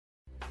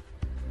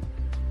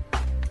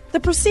The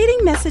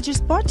preceding message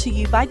is brought to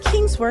you by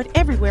Kingsword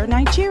Everywhere,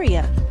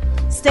 Nigeria.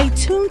 Stay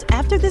tuned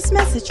after this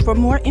message for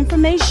more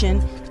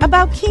information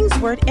about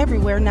Kingsword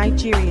Everywhere,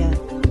 Nigeria.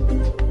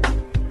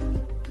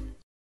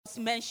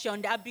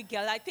 Mentioned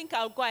Abigail. I think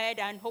I'll go ahead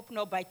and open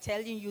up by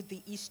telling you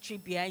the history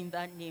behind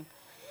that name.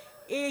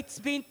 It's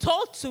been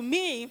told to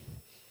me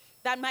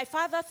that my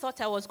father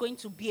thought I was going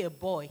to be a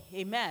boy.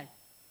 Amen.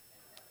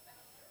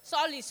 So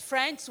all his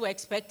friends were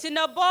expecting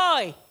a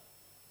boy.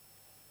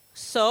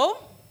 So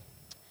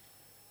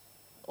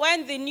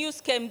when the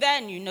news came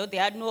then, they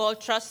had no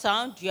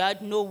ultrasound. You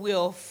had no way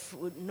of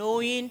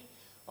knowing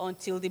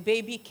until the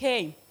baby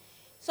came.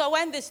 So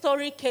when the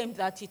story came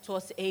that it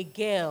was a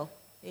girl,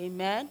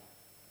 amen.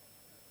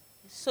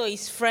 So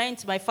his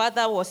friends, my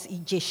father was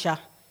Ikeja.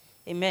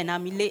 Amen.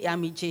 I'm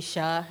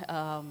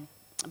Ijisesan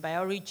by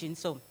origin.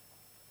 So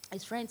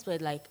his friends were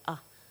like,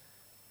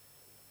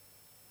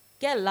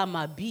 girl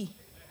lama bi.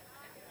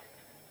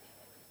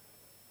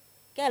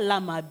 Girl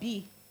lama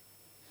bi.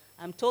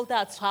 I'm told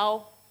that's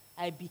how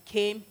I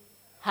became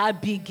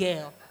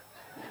Abigail.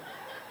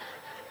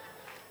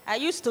 I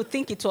used to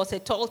think it was a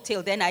tall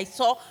tale. Then I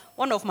saw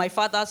one of my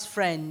father's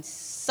friends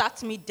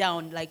sat me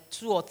down like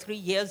 2 or 3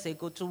 years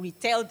ago to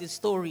retell the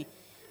story.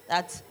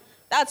 That's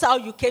how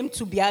you came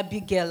to be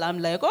Abigail. I'm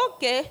like,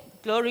 okay,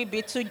 glory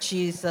be to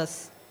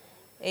Jesus.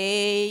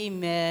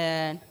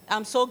 Amen.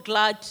 I'm so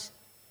glad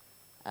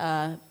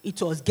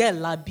it was girl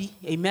Labi.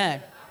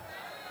 Amen.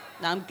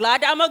 I'm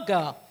glad I'm a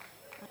girl.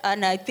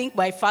 And I think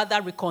my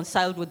father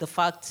reconciled with the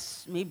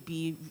fact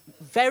maybe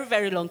very,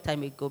 very long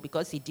time ago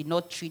because he did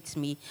not treat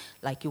me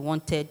like he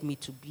wanted me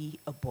to be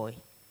a boy.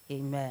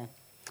 Amen.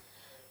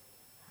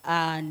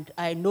 And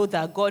I know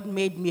that God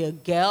made me a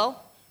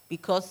girl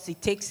because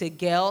it takes a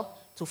girl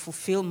to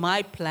fulfill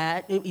my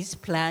plan, his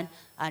plan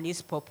and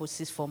his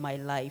purposes for my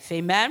life.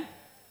 Amen.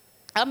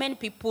 How many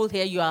people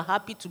here, you are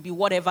happy to be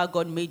whatever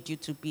God made you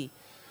to be?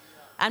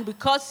 And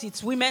because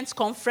it's women's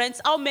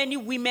conference, how many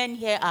women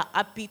here are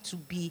happy to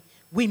be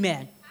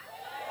women?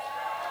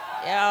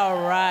 Yeah,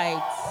 all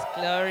right.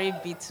 Glory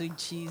be to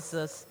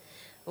Jesus.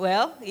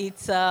 Well,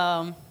 it's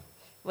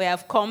we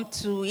have come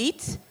to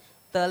it.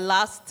 The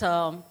last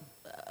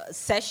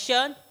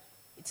session.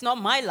 It's not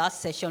my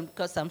last session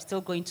because I'm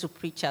still going to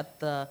preach at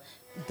the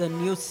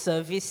new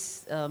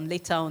service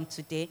later on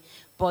today.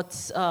 But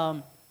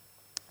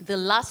the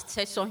last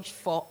session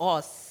for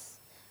us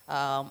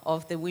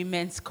of the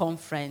Women's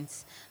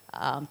Conference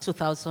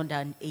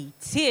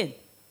 2018.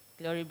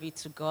 Glory be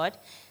to God.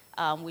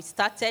 We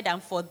started,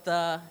 and for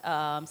the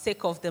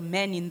sake of the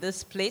men in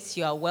this place,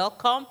 you are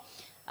welcome.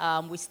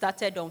 We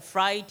started on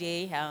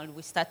Friday, and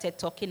we started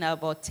talking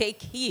about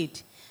take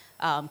heed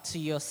to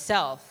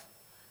yourself.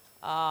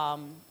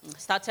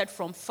 Started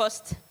from 1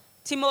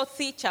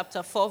 Timothy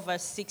chapter 4,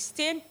 verse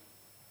 16.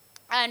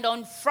 And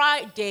on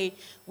Friday,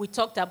 we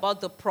talked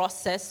about the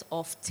process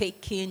of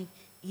taking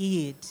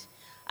heed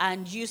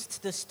and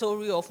used the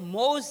story of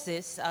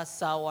Moses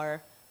as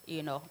our,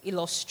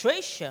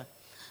 illustration.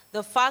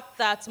 The fact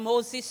that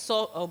Moses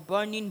saw a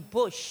burning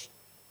bush,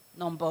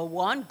 number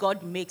one,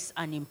 God makes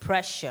an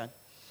impression.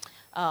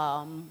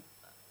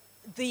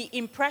 The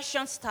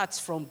impression starts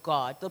from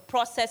God. The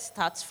process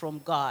starts from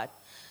God.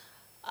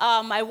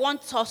 I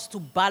want us to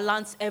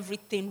balance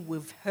everything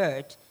we've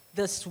heard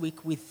this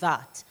week with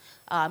that.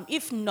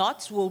 If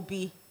not,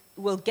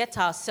 we'll get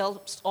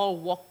ourselves all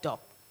worked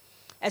up.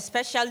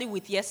 Especially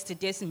with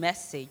yesterday's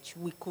message,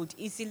 we could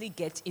easily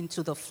get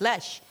into the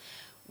flesh,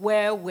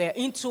 where we're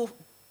into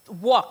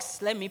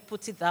works, let me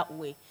put it that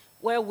way,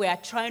 where we are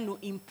trying to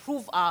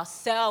improve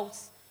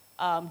ourselves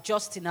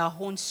just in our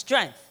own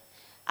strength.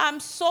 I'm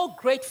so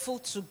grateful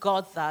to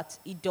God that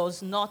He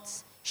does not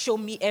show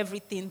me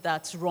everything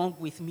that's wrong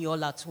with me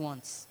all at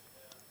once.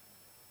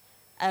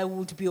 I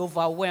would be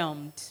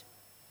overwhelmed.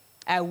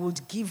 I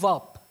would give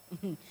up.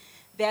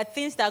 There are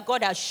things that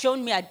God has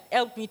shown me and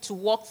helped me to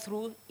walk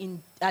through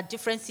at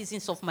different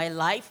seasons of my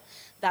life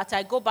that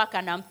I go back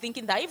and I'm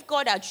thinking that if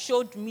God had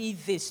showed me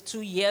this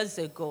 2 years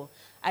ago,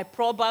 I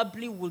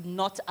probably would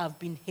not have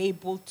been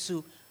able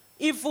to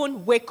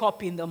even wake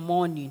up in the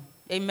morning.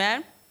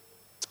 Amen?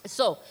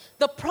 So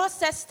the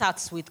process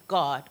starts with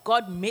God.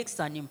 God makes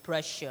an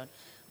impression.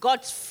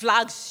 God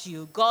flags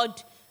you.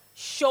 God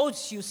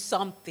shows you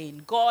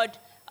something. God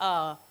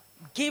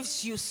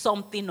gives you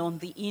something on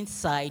the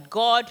inside.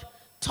 God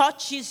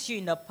touches you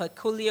in a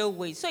peculiar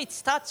way. So it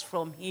starts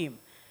from Him.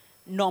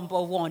 Number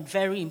one,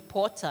 very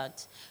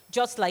important.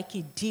 Just like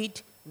He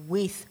did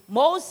with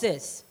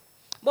Moses.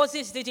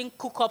 Moses didn't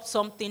cook up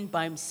something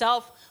by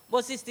himself.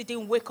 Moses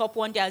didn't wake up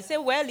one day and say,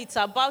 well, it's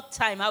about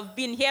time. I've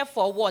been here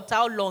for what?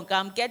 How long?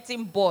 I'm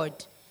getting bored.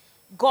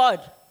 God,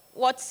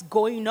 what's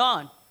going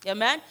on?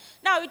 Amen?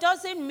 Now, it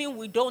doesn't mean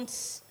we don't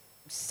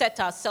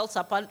set ourselves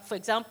apart. For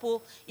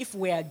example, if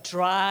we're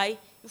dry,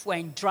 if we're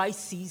in dry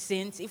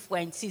seasons, if we're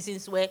in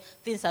seasons where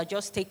things are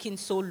just taking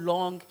so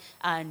long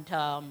and,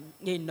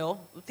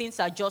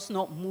 things are just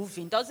not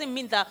moving, doesn't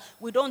mean that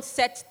we don't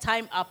set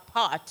time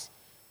apart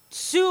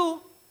to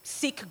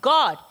seek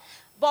God.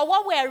 But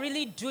what we are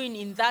really doing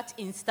in that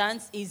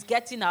instance is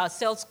getting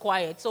ourselves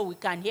quiet so we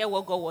can hear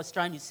what God was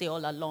trying to say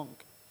all along.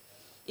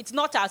 It's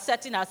not our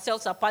setting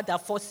ourselves apart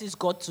that forces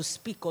God to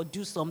speak or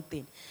do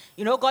something.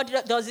 You know, God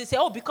doesn't say,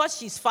 oh, because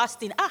she's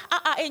fasting.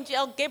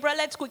 Angel Gabriel,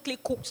 let's quickly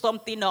cook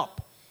something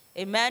up.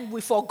 Amen. We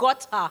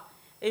forgot her.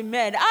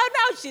 Amen.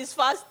 Now she's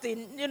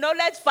fasting. You know,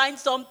 let's find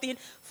something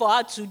for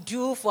her to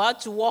do, for her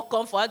to work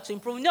on, for her to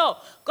improve. No,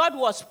 God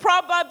was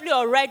probably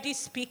already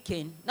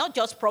speaking. Not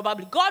just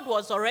probably. God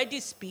was already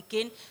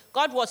speaking.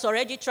 God was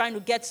already trying to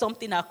get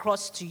something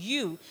across to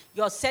you.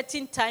 Your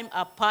setting time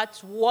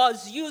apart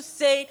was you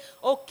saying,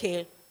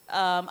 okay,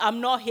 I'm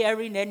not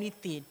hearing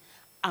anything.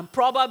 I'm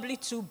probably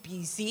too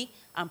busy.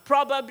 I'm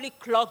probably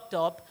clogged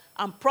up.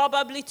 I'm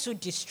probably too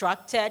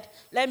distracted.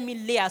 Let me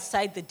lay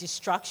aside the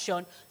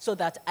distraction so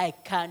that I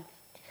can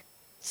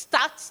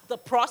start the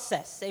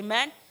process.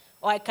 Amen?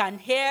 Or I can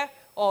hear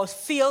or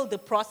feel the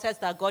process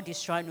that God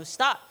is trying to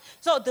start.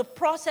 So the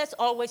process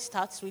always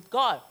starts with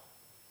God.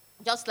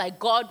 Just like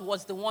God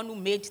was the one who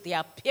made the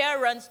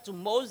appearance to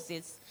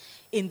Moses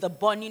in the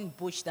burning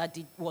bush that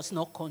it was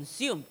not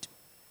consumed.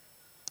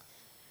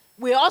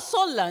 We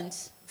also learned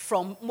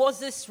from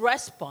Moses'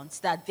 response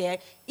that there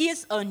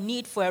is a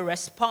need for a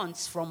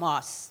response from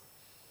us.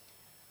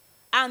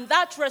 And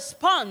that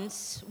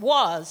response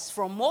was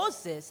from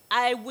Moses,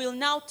 I will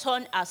now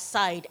turn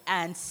aside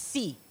and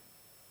see.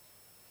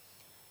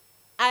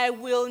 I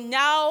will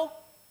now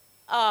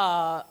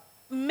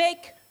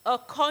make a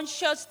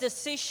conscious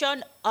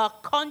decision, a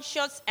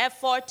conscious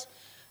effort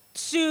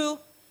to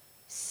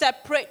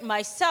separate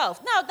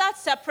myself. Now, that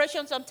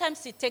separation,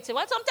 sometimes it takes a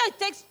while. Sometimes it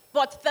takes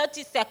but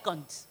 30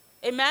 seconds.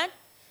 Amen?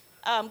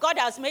 God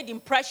has made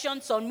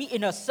impressions on me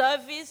in a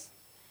service,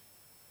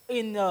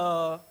 in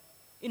a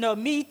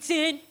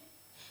meeting.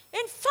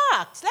 In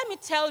fact, let me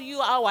tell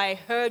you how I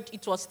heard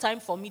it was time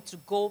for me to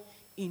go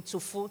into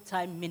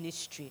full-time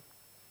ministry.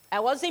 I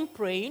wasn't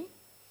praying.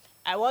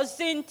 I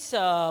wasn't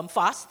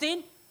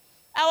fasting.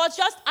 I was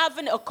just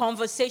having a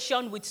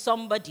conversation with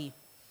somebody.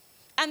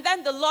 And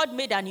then the Lord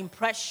made an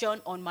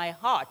impression on my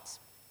heart.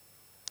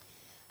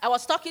 I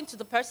was talking to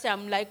the person.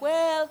 I'm like,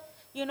 well,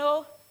 you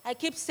know, I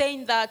keep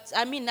saying that,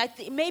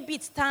 maybe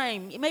it's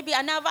time. Maybe,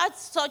 and I've had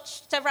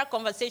several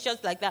conversations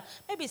like that.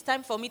 Maybe it's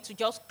time for me to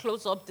just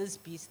close up this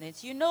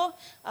business. You know,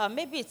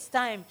 maybe it's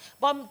time.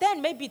 But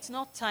then maybe it's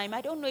not time. I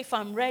don't know if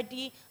I'm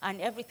ready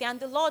and everything. And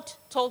the Lord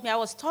told me, I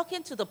was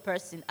talking to the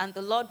person, and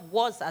the Lord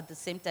was at the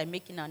same time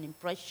making an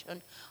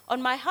impression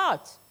on my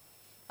heart.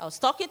 I was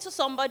talking to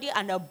somebody,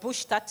 and a bush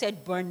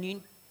started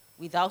burning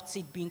without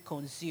it being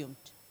consumed.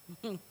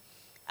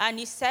 And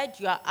he said,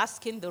 you are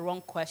asking the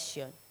wrong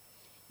question.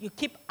 You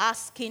keep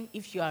asking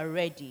if you are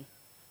ready.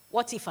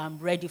 What if I'm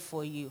ready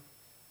for you?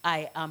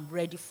 I am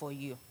ready for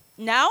you.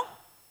 Now,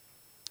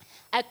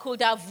 I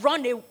could have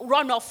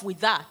run off with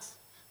that.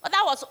 But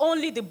that was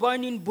only the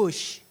burning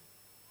bush.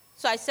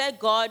 So I said,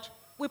 God,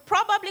 we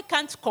probably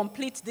can't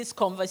complete this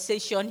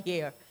conversation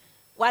here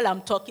while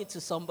I'm talking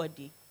to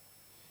somebody.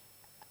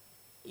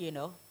 You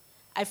know,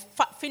 I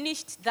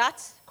finished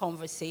that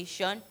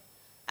conversation,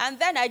 and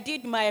then I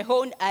did my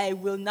own I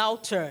will now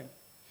turn.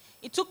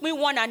 It took me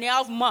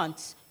 1.5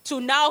 months to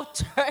now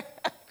turn.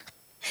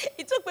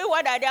 It took me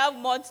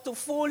 1.5 months to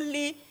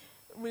fully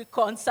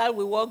reconcile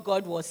with what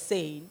God was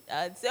saying.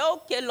 And say,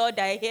 okay, Lord,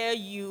 I hear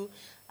you,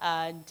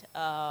 and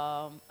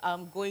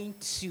I'm going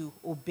to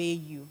obey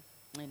you.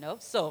 You know,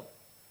 so,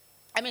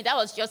 that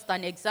was just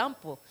an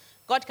example.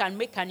 God can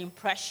make an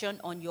impression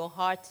on your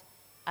heart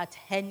at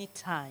any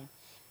time.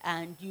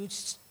 And you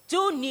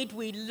still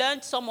we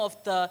learned some of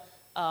the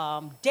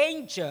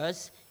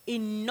dangers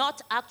in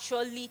not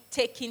actually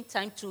taking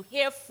time to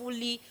hear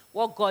fully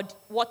what God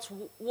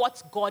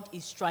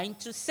is trying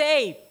to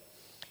say.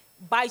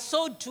 By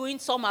so doing,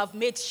 some have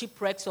made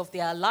shipwrecks of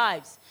their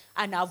lives,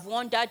 and I've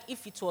wondered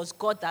if it was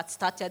God that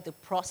started the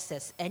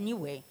process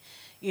anyway.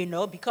 You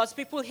know, because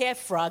people hear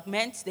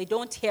fragments, they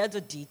don't hear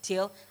the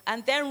detail,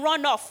 and then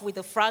run off with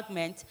the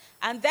fragment,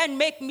 and then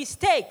make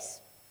mistakes.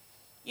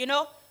 You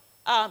know,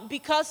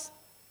 because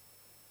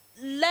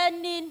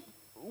learning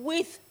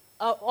with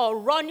or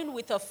running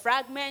with a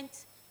fragment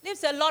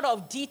leaves a lot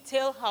of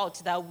detail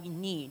out that we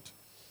need.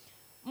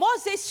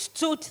 Moses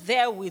stood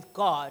there with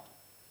God.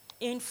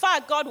 In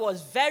fact, God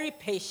was very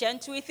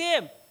patient with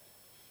him.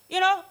 You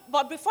know,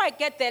 but before I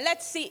get there,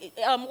 let's see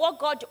what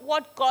God,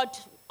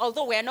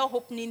 although we're not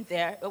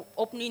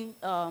opening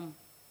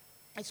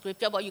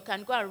scripture, but you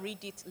can go and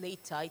read it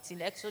later. It's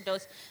in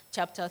Exodus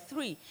chapter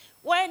 3.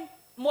 When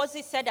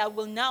Moses said, I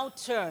will now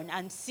turn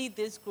and see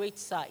this great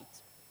sight.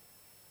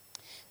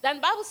 Then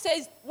the Bible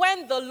says,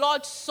 when the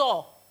Lord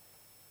saw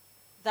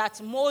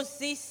that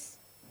Moses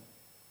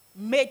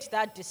made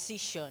that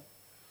decision.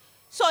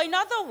 So in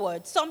other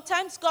words,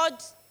 sometimes God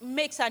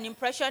makes an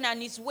impression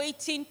and is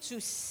waiting to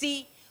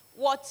see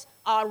what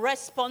our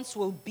response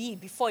will be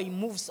before he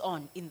moves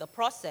on in the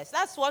process.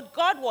 That's what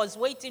God was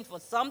waiting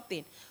for,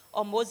 something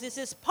on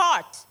Moses'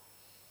 part.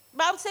 The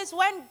Bible says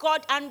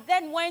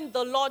when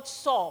the Lord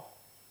saw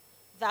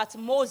that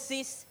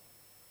Moses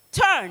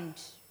turned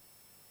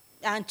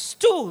and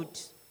stood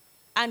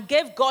and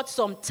gave God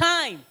some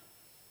time,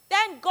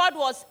 then God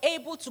was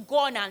able to go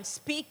on and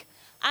speak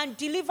and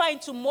deliver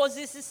into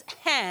Moses'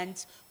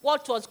 hands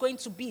what was going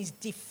to be his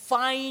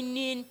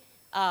defining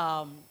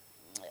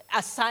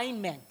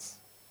assignment.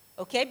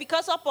 Okay,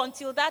 because up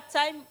until that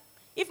time,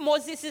 if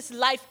Moses'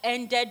 life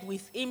ended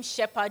with him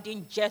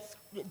shepherding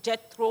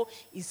Jethro,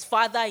 his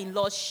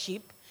father-in-law's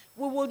sheep,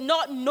 we would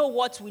not know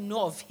what we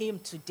know of him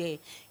today.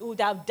 He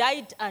would have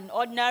died an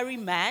ordinary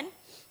man.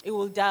 He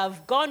would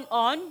have gone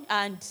on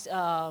and,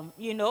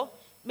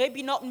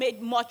 maybe not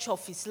made much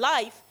of his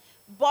life.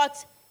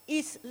 But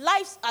his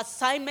life's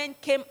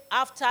assignment came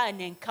after an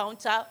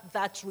encounter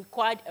that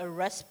required a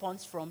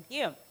response from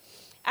him.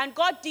 And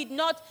God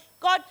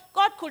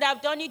could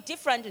have done it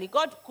differently.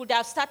 God could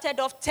have started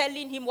off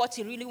telling him what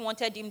he really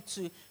wanted him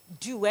to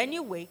do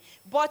anyway.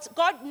 But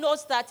God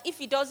knows that if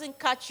he doesn't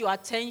catch your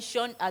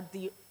attention at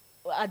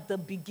the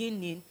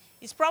beginning,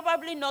 he's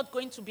probably not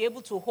going to be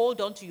able to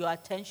hold on to your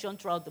attention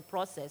throughout the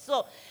process.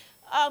 So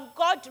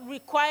God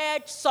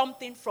required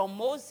something from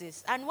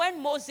Moses. And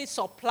when Moses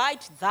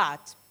supplied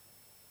that,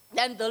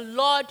 then the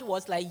Lord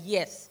was like,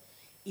 yes,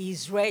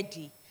 he's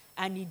ready.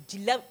 And he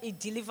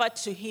delivered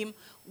to him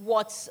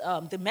what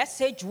the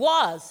message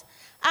was.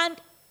 And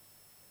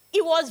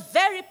he was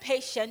very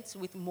patient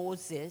with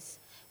Moses.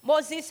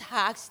 Moses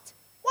asked,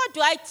 what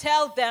do I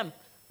tell them?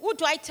 Who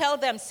do I tell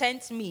them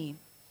sent me?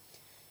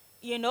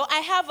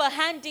 I have a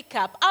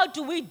handicap. How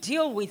do we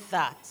deal with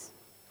that?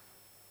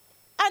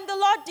 And the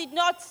Lord did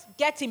not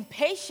get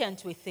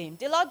impatient with him.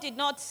 The Lord did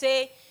not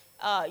say,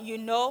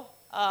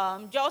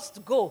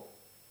 just go.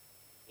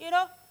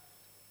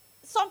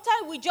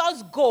 Sometimes we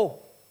just go.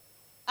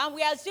 And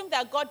we assume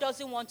that God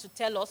doesn't want to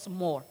tell us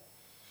more.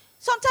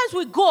 Sometimes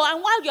we go,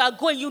 and while you are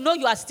going,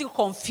 you are still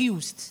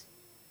confused.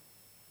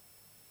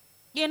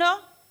 You are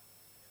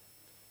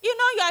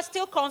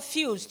still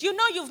confused.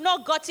 You've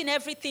not gotten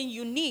everything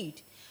you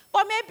need.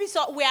 But maybe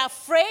we are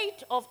afraid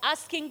of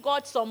asking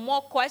God some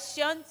more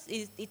questions,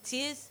 it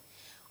is.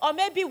 Or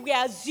maybe we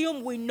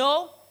assume we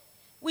know.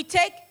 We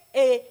take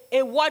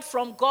a word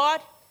from God,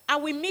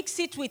 and we mix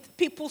it with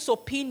people's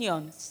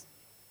opinions.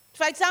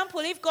 For example,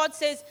 if God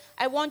says,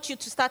 I want you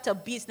to start a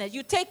business,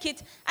 you take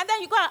it, and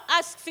then you go and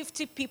ask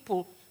 50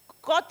 people,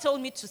 God told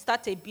me to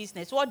start a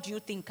business. What do you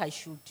think I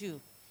should do?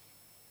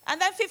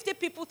 And then 50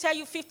 people tell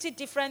you 50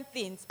 different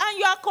things, and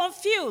you are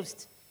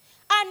confused.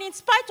 And in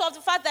spite of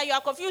the fact that you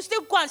are confused, you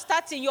still go and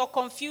start in your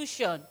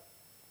confusion.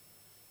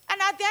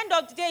 And at the end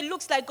of the day, it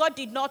looks like God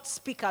did not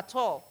speak at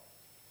all.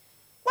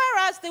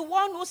 Whereas the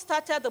one who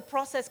started the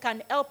process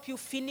can help you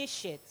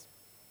finish it.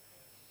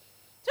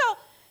 So,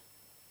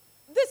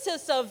 this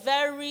is a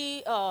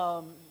very,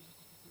 a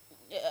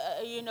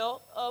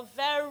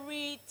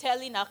very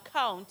telling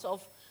account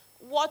of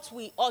what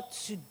we ought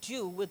to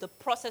do with the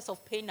process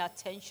of paying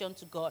attention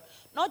to God.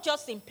 Not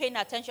just in paying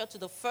attention to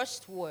the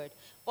first word,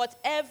 but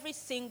every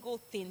single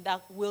thing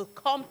that will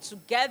come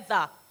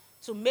together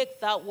to make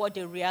that word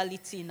a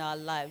reality in our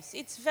lives.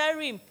 It's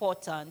very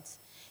important.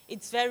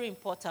 It's very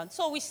important.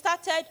 So we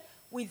started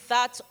with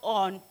that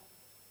on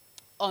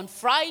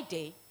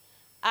Friday.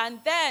 And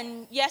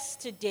then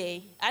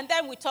yesterday, and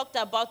then we talked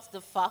about the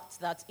fact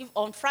that,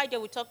 on Friday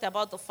we talked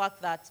about the fact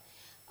that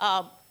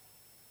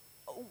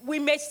we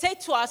may say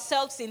to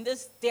ourselves in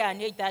this day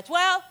and age that,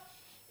 well,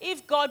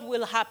 if God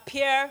will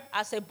appear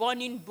as a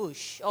burning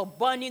bush or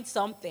burning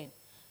something,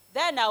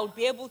 then I'll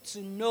be able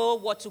to know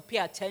what to pay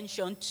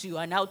attention to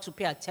and how to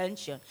pay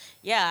attention.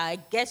 Yeah, I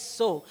guess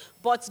so.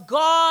 But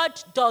God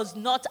does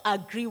not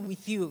agree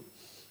with you.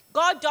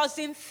 God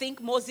doesn't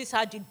think Moses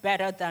had it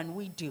better than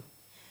we do.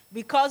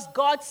 Because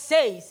God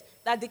says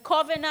that the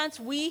covenant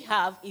we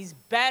have is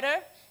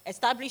better,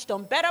 established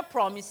on better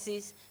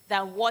promises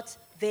than what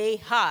they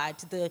had,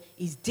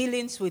 his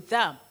dealings with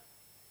them.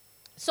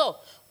 So,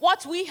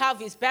 what we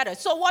have is better.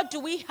 So, what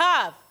do we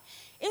have?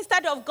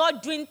 Instead of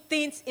God doing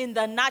things in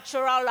the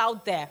natural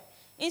out there,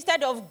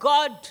 instead of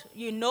God,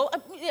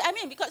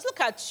 because look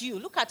at you,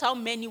 look at how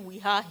many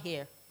we are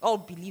here, all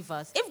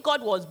believers. If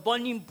God was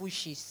burning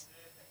bushes,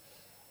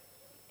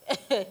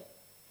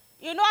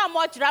 you know how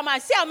much drama,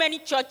 see how many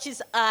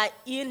churches are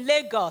in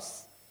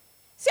Lagos.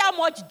 See how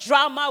much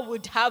drama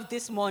we'd have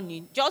this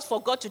morning just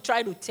for God to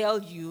try to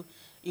tell you,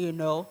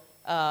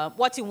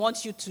 what he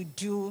wants you to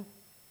do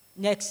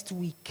next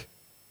week.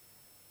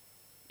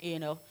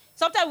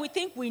 Sometimes we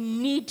think we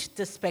need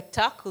the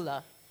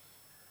spectacular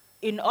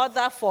in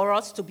order for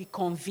us to be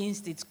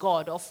convinced it's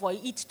God or for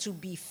it to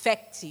be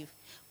effective.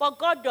 But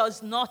God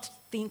does not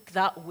think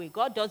that way.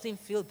 God doesn't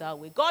feel that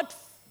way. God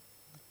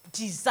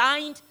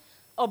designed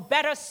a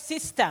better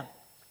system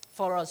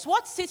for us.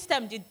 What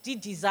system did he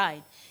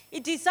design? He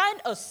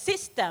designed a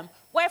system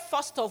where,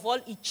 first of all,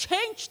 he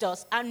changed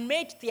us and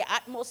made the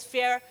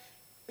atmosphere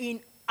in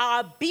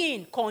our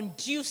being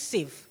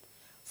conducive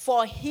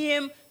for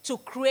him to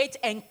create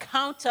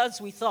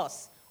encounters with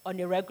us on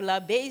a regular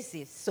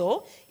basis.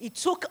 So, he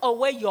took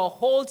away your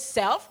whole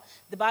self.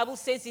 The Bible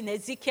says in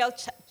Ezekiel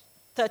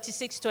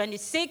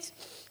 36:26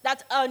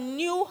 that a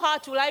new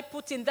heart will I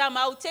put in them.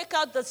 I will take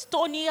out the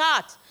stony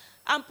heart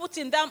and put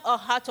in them a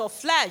heart of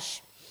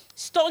flesh.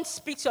 Stone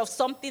speaks of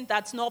something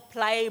that's not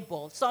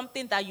pliable,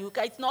 something that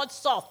it's not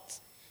soft,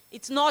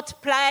 it's not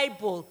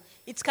pliable,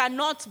 it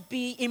cannot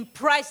be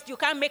impressed. You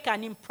can't make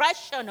an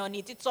impression on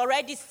it. It's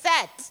already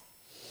set.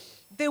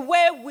 The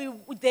way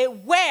they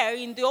were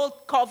in the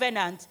old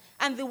covenant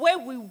and the way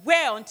we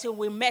were until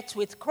we met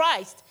with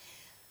Christ,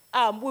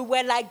 we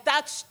were like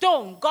that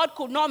stone. God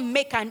could not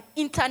make an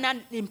internal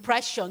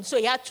impression, so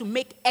he had to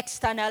make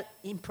external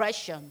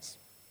impressions.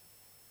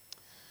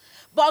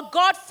 But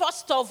God,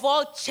 first of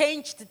all,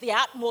 changed the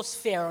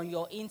atmosphere on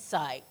your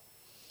inside.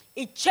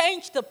 It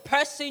changed the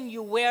person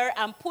you were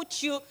and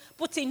put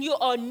in you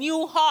a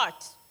new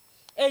heart,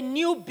 a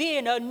new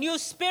being, a new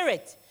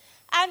spirit.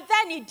 And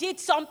then he did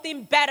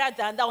something better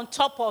than that on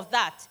top of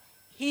that.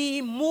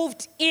 He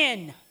moved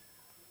in.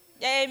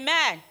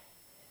 Amen.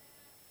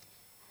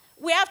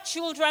 We have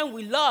children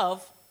we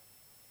love,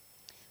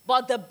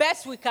 but the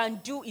best we can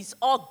do is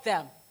hug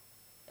them.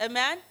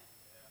 Amen?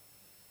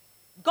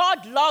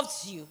 God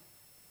loves you,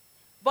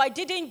 but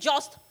he didn't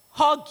just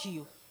hug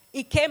you.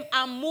 He came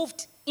and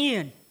moved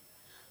in.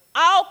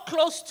 How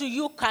close to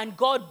you can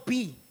God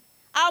be?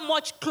 How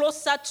much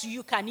closer to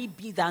you can he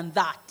be than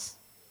that?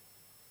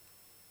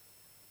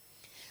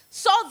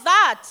 So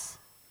that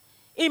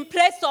in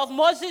place of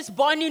Moses'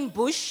 burning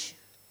bush,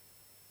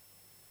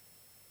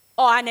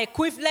 or an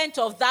equivalent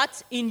of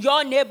that in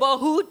your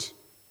neighborhood,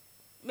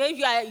 maybe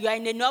you are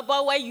in a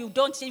neighborhood where you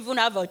don't even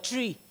have a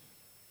tree.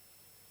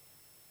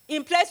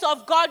 In place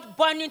of God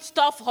burning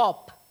stuff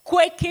up,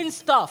 quaking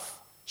stuff,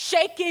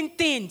 shaking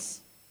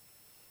things,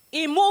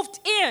 he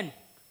moved in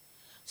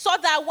so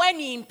that when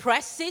he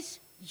impresses,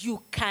 you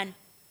can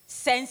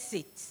sense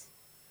it.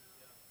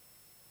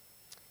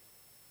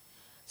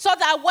 So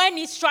that when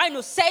he's trying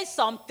to say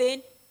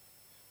something,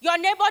 your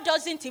neighbor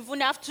doesn't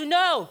even have to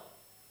know.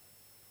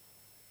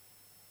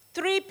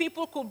 3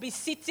 people could be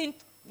sitting,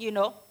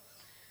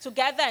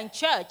 together in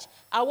church,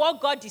 and what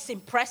God is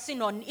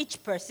impressing on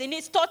each person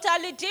is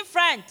totally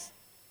different.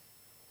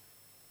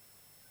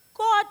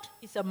 God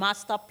is a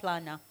master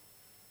planner.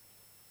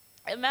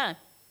 Amen.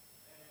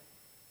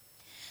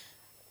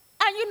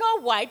 And you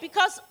know why?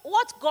 Because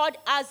what God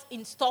has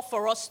in store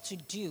for us to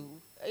do,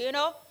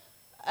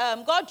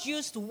 God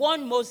used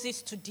one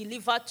Moses to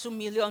deliver 2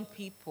 million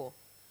people.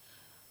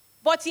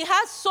 But he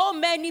has so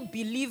many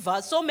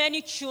believers, so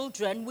many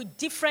children with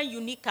different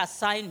unique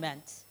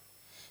assignments.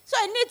 So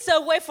he needs a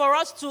way for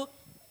us to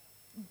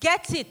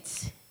get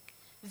it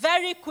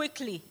very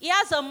quickly. He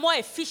has a more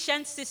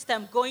efficient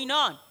system going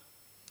on.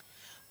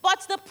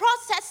 But the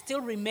process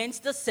still remains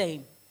the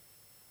same.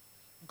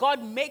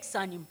 God makes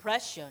an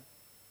impression.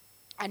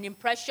 An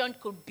impression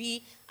could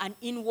be an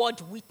inward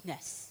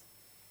witness.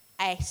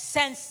 I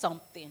sense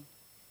something.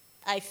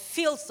 I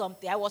feel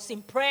something. I was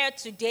in prayer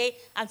today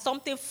and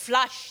something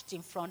flashed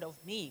in front of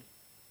me.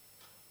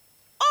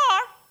 Or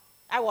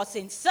I was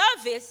in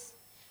service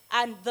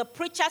and the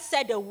preacher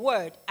said a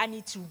word and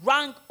it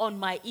rang on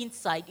my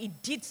inside.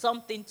 It did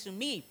something to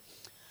me.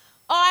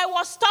 Or I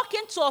was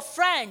talking to a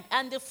friend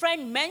and the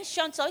friend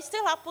mentioned, so it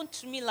still happened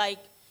to me like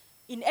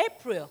in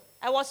April.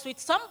 I was with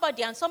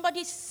somebody and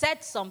somebody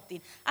said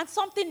something. And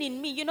something in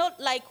me,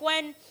 like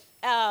when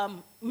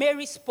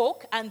Mary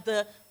spoke and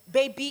the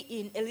baby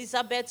in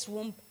Elizabeth's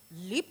womb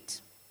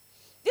leaped.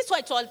 This one,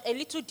 it was a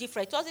little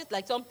different. It wasn't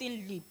like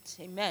something leaped,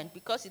 amen,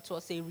 because it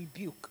was a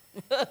rebuke.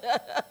 So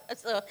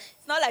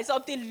it's not like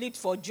something leaped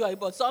for joy,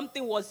 but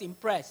something was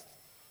impressed.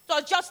 It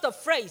was just a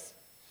phrase,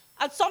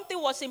 and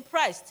something was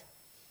impressed.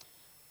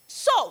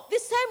 So, the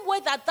same way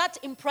that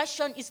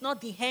impression is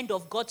not the end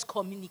of God's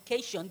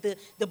communication,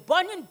 the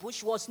burning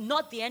bush was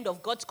not the end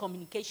of God's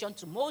communication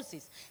to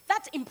Moses.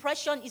 That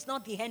impression is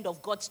not the end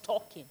of God's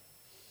talking.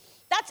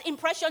 That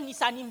impression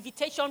is an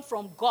invitation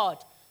from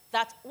God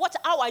that,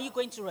 how are you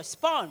going to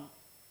respond?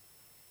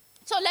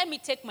 So let me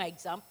take my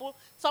example.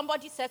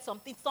 Somebody said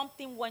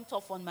something went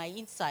off on my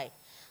inside.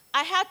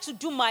 I had to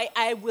do my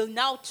I will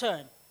now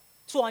turn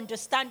to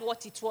understand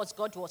what it was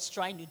God was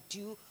trying to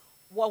do,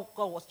 what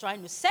God was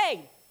trying to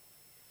say.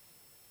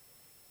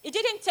 It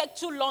didn't take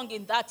too long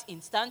in that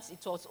instance.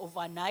 It was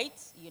overnight,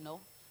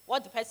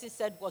 What the person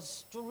said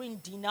was during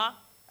dinner.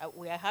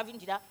 We are having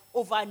dinner.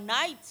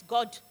 Overnight,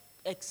 God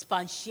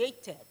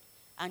expatiated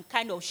and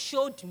kind of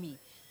showed me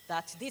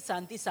that this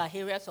and these are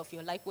areas of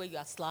your life where you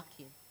are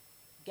slacking.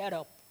 Get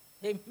up.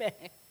 Amen.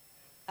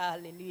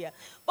 Hallelujah.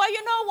 But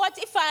you know what?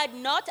 If I had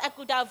not, I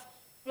could have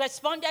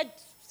responded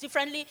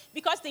differently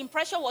because the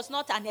impression was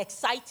not an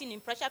exciting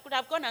impression. I could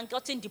have gone and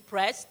gotten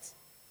depressed.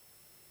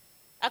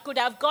 I could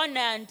have gone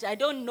and, I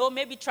don't know,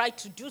 maybe tried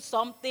to do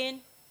something,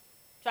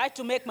 tried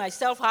to make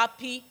myself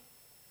happy,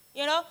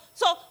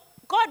 So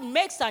God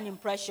makes an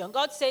impression.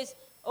 God says,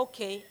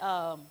 okay,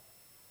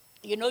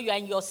 you are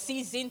in your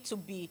season to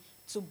be.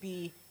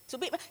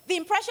 The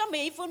impression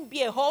may even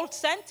be a whole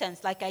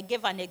sentence, like I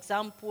gave an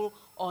example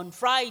on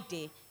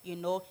Friday,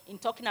 in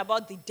talking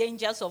about the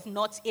dangers of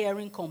not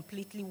hearing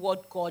completely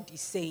what God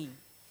is saying.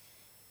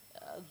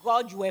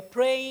 God, you were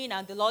praying,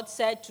 and the Lord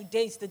said,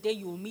 today is the day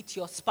you will meet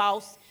your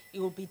spouse. He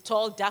will be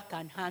tall, dark,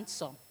 and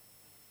handsome.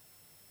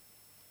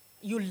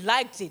 You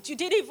liked it. You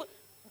didn't even,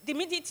 the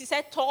minute he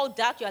said tall,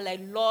 dark, you're like,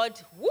 Lord,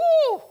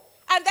 woo!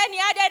 And then he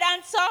added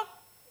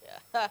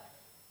answer.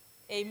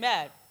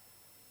 Amen.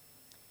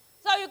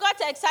 So you got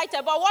excited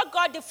about what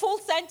God, the full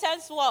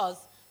sentence was.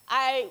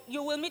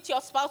 You will meet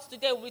your spouse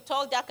today with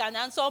tall, dark, and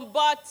handsome,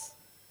 but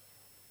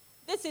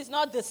this is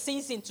not the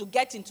season to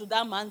get into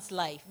that man's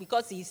life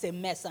because he's a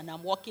mess and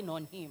I'm working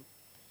on him.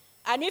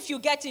 And if you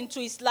get into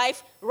his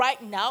life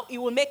right now, he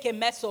will make a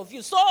mess of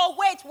you. So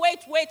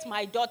wait,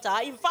 my daughter.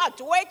 In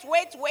fact,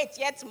 wait,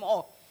 yet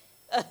more.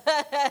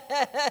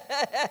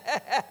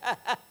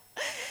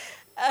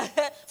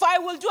 For I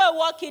will do a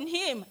work in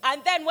him,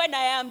 and then when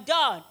I am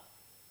done,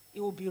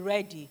 he will be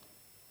ready.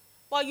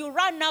 But you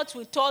ran out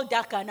with tall,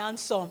 dark, and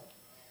handsome.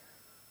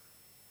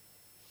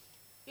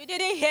 You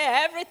didn't hear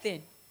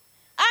everything.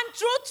 And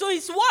true to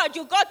his word,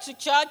 you got to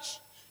church,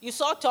 you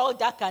saw tall,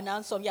 dark, and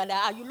handsome. You're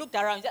like, you looked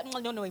around, you said,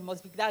 no, it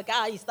must be that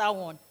guy. It's that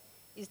one.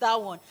 It's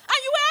that one. And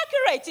you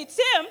were accurate. It's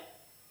him.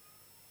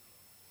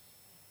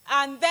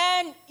 And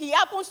then he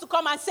happens to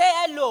come and say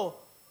hello.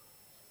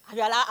 And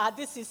you're like,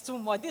 this is too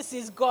much. This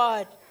is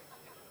God.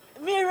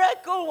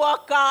 Miracle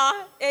worker.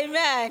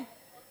 Amen.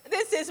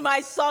 This is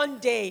my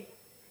Sunday.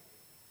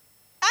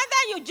 And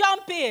then you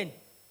jump in.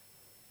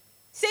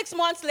 6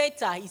 months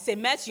later, it's a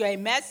mess. You're a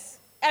mess.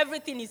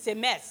 Everything is a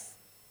mess.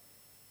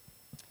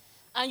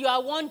 And you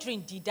are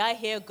wondering, did I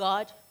hear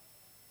God?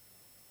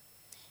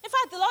 In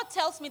fact, the Lord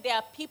tells me there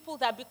are people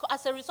that, because,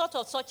 as a result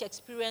of such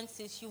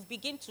experiences, you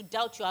begin to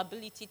doubt your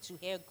ability to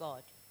hear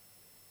God.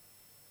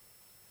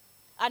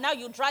 And now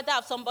you'd rather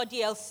have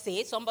somebody else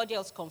say, somebody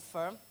else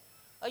confirm.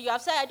 Or you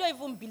have said, I don't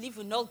even believe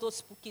in all those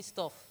spooky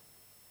stuff.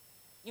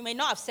 You may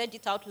not have said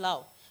it out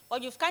loud,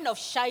 but you've kind of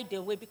shied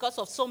away because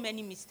of so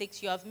many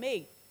mistakes you have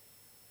made.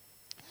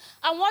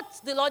 And what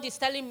the Lord is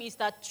telling me is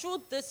that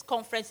through this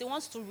conference, He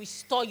wants to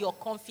restore your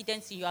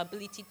confidence in your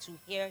ability to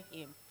hear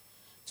Him.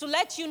 To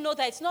let you know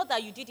that it's not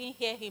that you didn't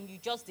hear Him, you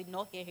just did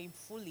not hear Him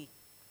fully.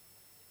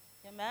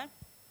 Amen?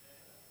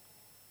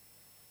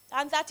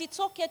 And that it's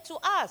okay to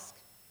ask.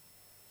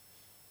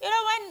 You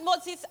know, when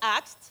Moses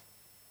asked,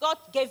 God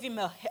gave him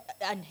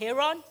an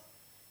Aaron.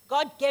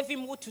 God gave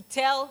him who to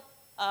tell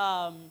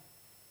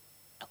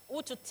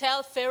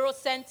Pharaoh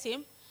sent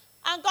him.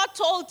 And God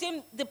told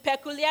him the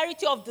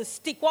peculiarity of the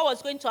stick, what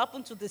was going to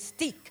happen to the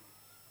stick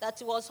that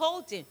he was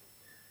holding.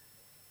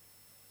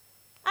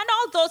 And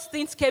all those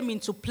things came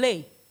into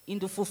play in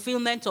the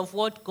fulfillment of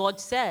what God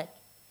said.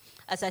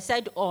 As I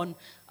said on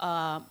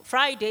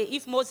Friday,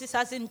 if Moses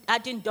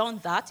hadn't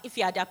done that, if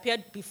he had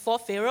appeared before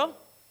Pharaoh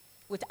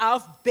with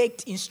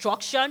half-baked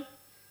instruction,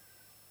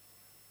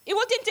 he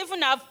wouldn't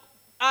even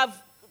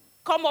have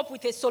come up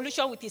with a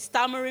solution with his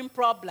stammering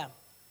problem.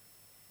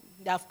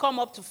 They have come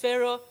up to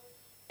Pharaoh,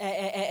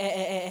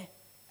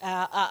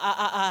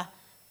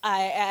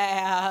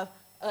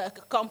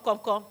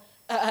 come.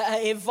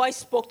 A voice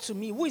spoke to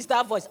me. Who is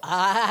that voice?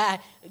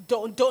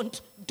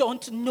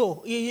 Don't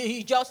know.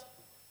 He just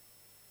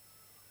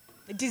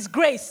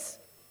disgrace.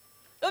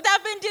 Would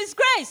have been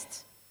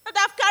disgraced. Would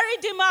have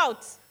carried him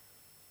out.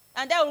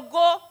 And they will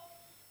go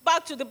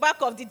back to the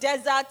back of the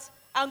desert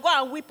and go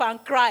and weep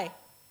and cry.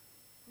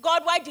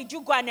 God, why did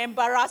you go and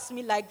embarrass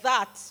me like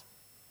that?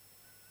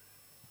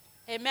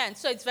 Amen.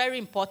 So it's very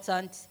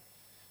important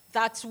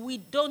that we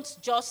don't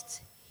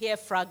just hear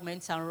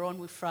fragments and run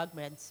with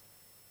fragments.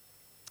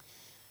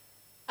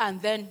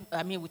 And then,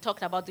 we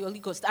talked about the Holy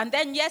Ghost. And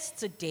then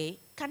yesterday,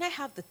 can I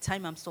have the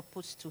time I'm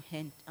supposed to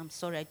end? I'm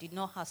sorry, I did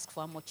not ask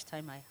for how much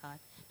time I had.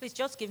 Please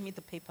just give me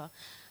the paper.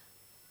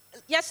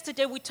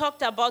 Yesterday, we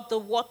talked about the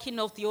working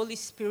of the Holy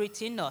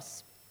Spirit in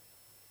us,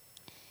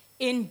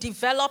 in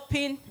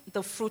developing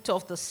the fruit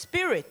of the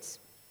Spirit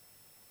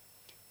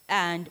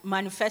and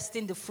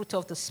manifesting the fruit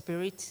of the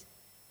Spirit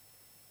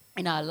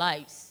in our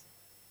lives.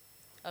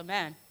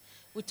 Amen.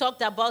 We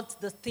talked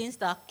about the things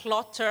that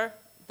clutter.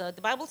 The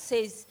Bible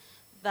says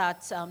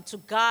that to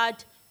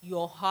guard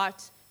your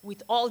heart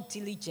with all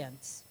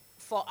diligence,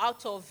 for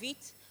out of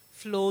it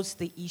flows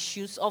the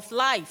issues of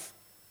life.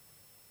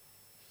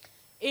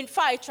 In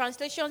fact,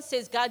 translation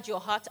says guard your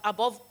heart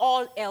above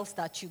all else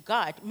that you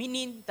guard,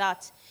 meaning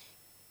that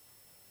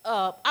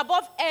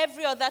above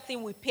every other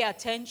thing we pay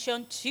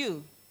attention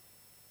to,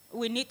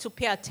 we need to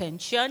pay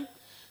attention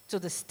to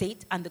the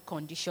state and the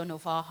condition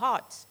of our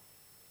hearts.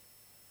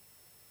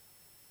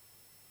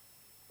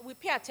 We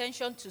pay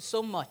attention to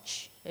so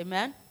much.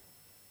 Amen?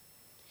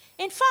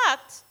 In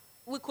fact,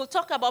 we could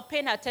talk about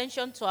paying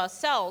attention to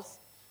ourselves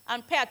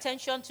and pay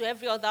attention to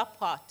every other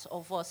part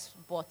of us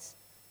but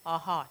our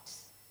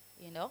hearts,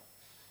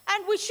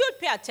 And we should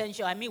pay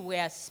attention. We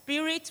are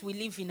spirit, we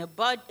live in a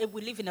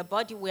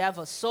body, we have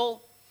a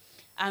soul,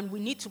 and we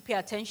need to pay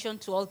attention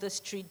to all these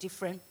three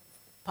different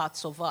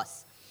parts of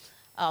us.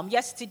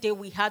 Yesterday,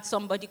 we had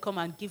somebody come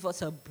and give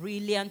us a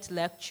brilliant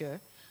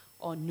lecture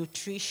on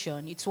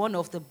nutrition. It's one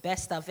of the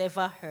best I've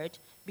ever heard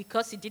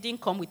because it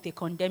didn't come with a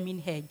condemning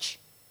hedge.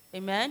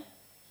 Amen?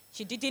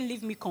 She didn't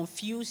leave me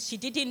confused. She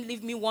didn't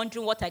leave me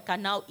wondering what I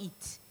can now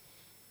eat.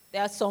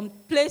 There are some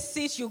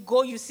places you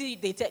go, you see,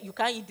 they tell you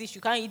can't eat this,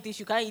 you can't eat this,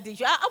 you can't eat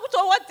this. I would say,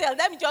 what else?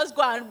 Let me just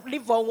go and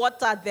live on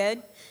water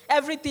then.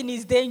 Everything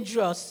is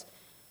dangerous.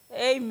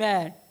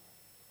 Amen.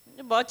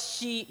 But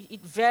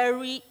it's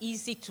very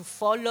easy to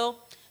follow.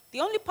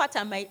 The only part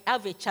I might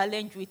have a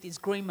challenge with is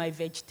growing my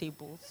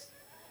vegetables.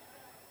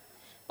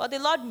 But the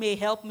Lord may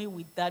help me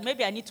with that.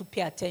 Maybe I need to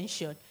pay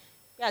attention.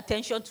 Pay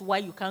attention to why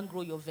you can't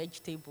grow your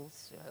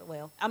vegetables.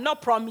 Well, I'm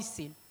not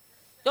promising.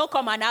 Don't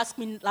come and ask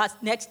me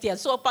next year.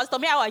 So, Pastor,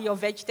 how are your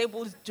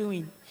vegetables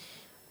doing?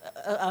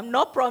 I'm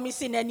not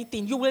promising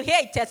anything. You will hear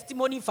a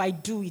testimony if I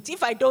do it.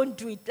 If I don't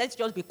do it, let's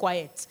just be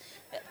quiet.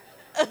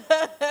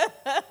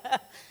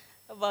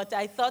 But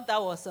I thought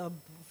that was a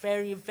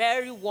very,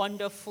 very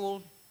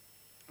wonderful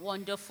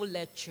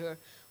lecture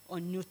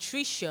on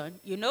nutrition.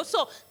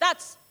 So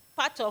that's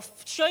part of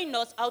showing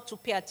us how to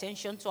pay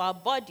attention to our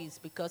bodies,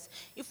 because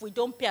if we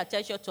don't pay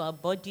attention to our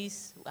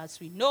bodies, as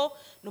we know,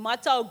 no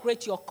matter how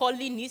great your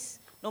calling is,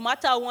 no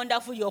matter how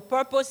wonderful your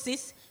purpose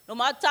is, no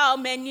matter how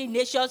many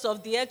nations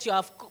of the earth you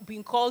have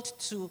been called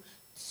to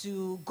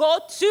go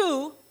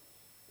to,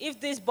 if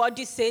this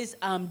body says,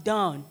 I'm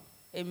done.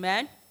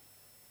 Amen?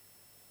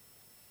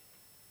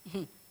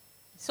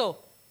 So,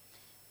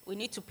 we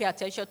need to pay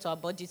attention to our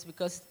bodies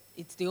because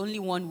it's the only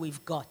one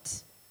we've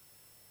got.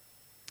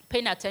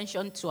 Paying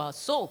attention to our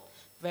soul,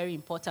 very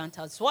important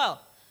as well.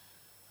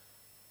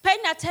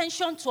 Paying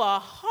attention to our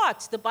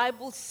heart, the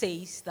Bible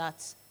says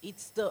that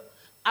it's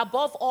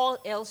above all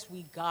else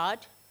we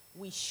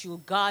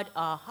should guard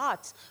our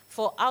hearts,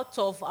 for out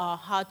of our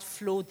heart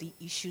flow the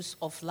issues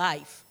of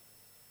life.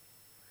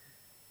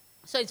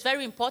 So it's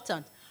very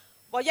important.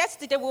 But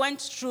yesterday we went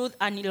through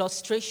an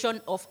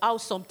illustration of how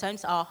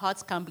sometimes our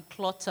hearts can be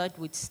cluttered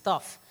with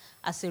stuff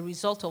as a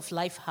result of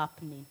life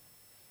happening.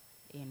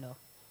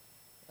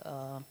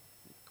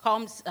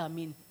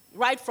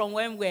 Right from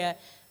when we're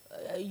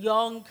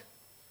young.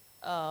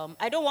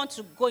 I don't want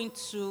to go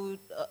into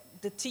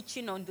the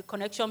teaching on the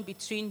connection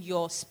between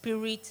your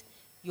spirit,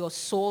 your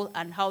soul,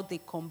 and how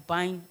they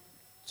combine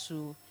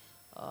to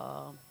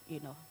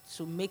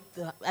make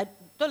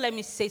don't let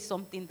me say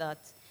something that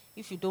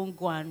if you don't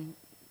go and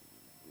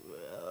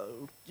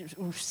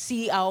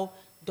see how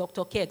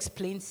Dr. K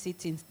explains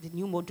it in the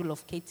new module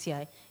of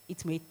KTI,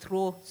 it may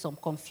throw some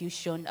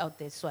confusion out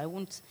there. So I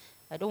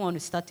don't want to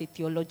start a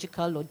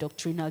theological or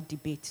doctrinal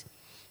debate.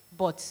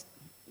 But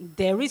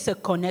there is a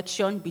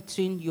connection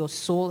between your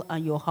soul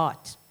and your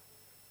heart.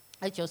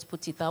 I just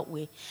put it that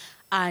way.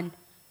 And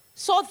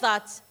so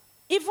that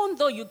even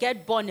though you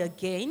get born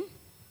again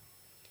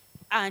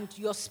and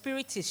your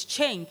spirit is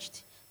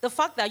changed, the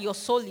fact that your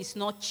soul is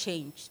not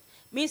changed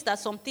means that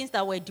some things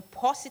that were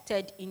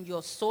deposited in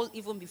your soul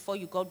even before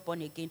you got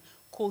born again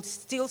could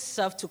still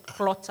serve to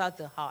clutter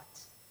the heart.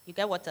 You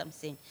get what I'm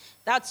saying?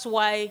 That's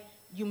why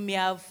you may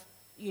have,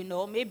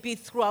 maybe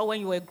throughout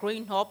when you were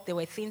growing up, there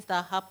were things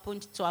that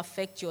happened to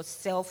affect your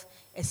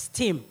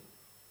self-esteem.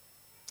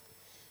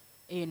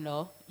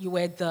 You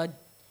were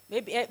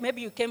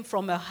maybe you came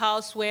from a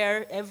house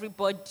where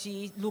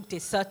everybody looked a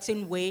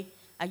certain way,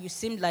 and you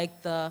seemed like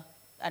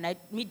and I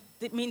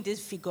mean this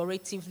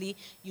figuratively,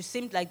 you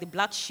seemed like the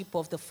black sheep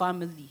of the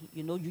family.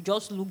 You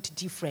just looked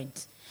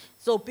different.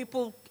 So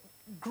you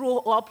grew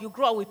up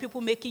with people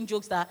making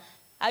jokes that,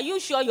 are you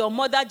sure your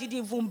mother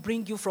didn't even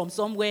bring you from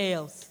somewhere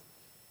else?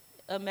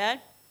 Amen?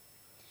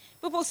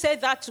 People say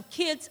that to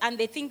kids, and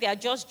they think they are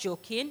just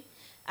joking,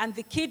 and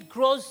the kid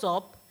grows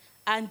up,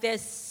 and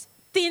there's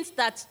things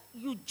that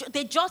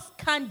they just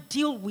can't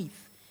deal with.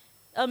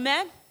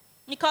 Amen?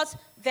 Because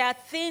there are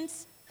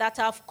things that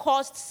have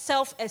caused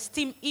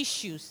self-esteem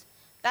issues,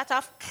 that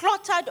have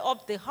cluttered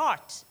up the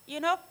heart,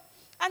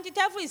 And the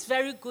devil is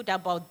very good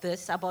about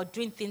this, about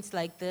doing things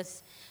like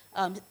this,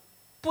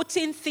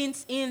 putting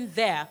things in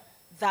there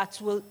that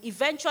will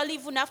eventually,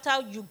 even after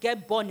you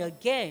get born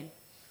again,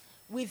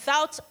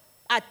 without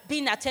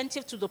being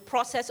attentive to the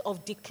process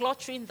of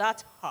decluttering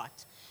that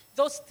heart,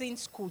 those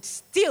things could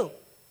still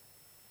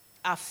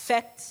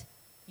affect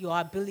your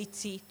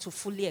ability to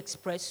fully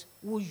express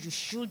who you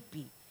should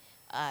be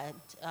and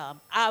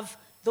have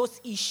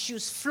those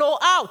issues flow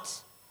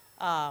out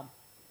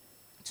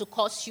to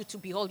cause you to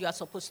be all you are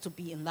supposed to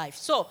be in life.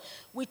 So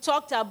we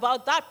talked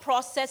about that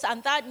process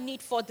and that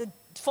need for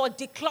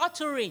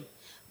decluttering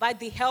by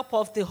the help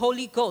of the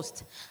Holy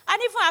Ghost. And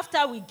even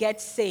after we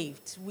get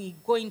saved, we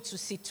go into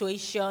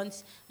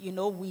situations,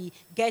 we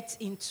get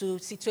into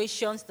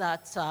situations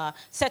that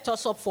set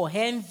us up for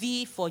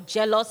envy, for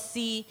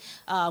jealousy.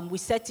 We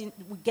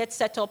get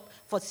set up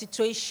for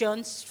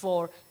situations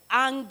for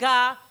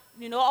anger,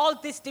 all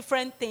these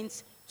different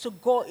things to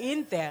go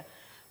in there.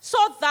 So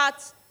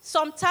that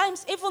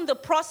sometimes even the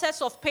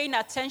process of paying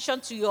attention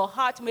to your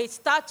heart may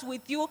start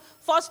with you,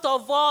 first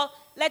of all,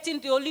 letting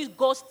the Holy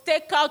Ghost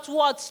take out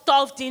what's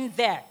stuffed in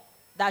there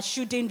that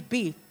shouldn't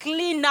be.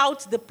 Clean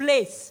out the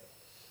place.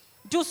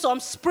 Do some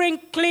spring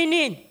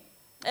cleaning.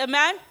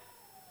 Amen?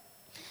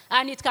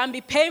 And it can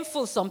be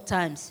painful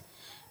sometimes.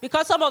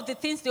 Because some of the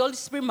things the Holy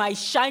Spirit might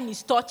shine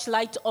His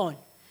torchlight on,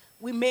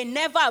 we may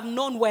never have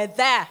known were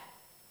there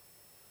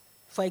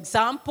For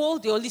example,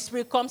 the Holy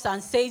Spirit comes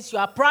and says, you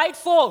are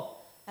prideful.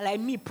 And like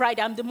me, pride,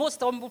 I'm the most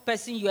humble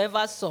person you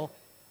ever saw.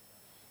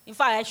 In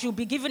fact, I should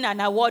be given an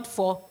award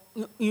for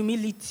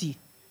humility.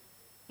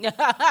 And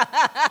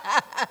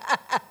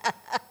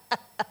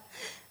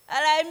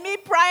like me,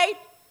 pride,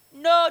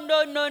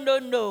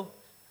 no.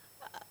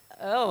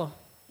 Oh,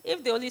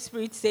 if the Holy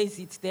Spirit says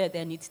it's there,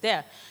 then it's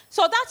there.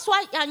 So that's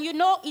why, and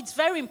it's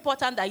very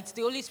important that it's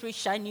the Holy Spirit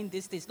shining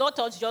these days, not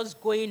us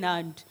just going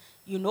and,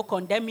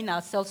 condemning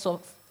ourselves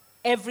of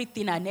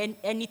everything and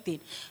anything.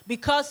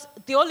 Because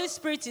the Holy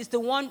Spirit is the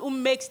one who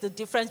makes the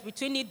difference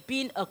between it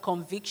being a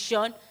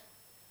conviction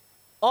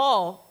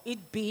or it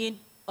being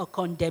a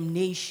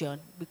condemnation.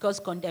 Because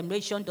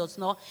condemnation does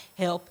not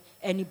help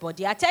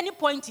anybody. At any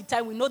point in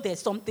time, we know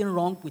there's something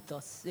wrong with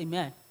us.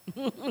 Amen.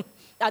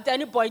 At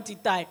any point in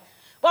time.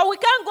 But we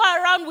can't go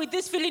around with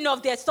this feeling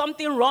of there's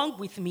something wrong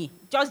with me.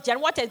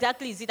 What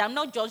exactly is it? I'm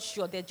not just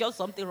sure there's just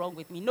something wrong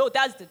with me. No,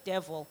 that's the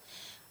devil.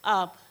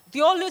 The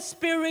Holy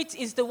Spirit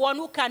is the one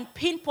who can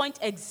pinpoint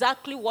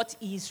exactly what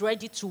he is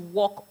ready to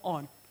work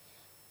on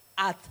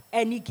at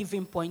any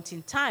given point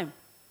in time.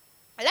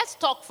 Let's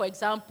talk, for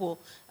example,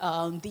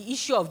 the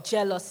issue of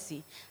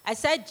jealousy. I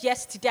said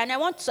yesterday, and I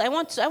want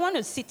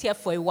to sit here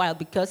for a while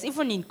because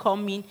even in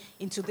coming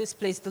into this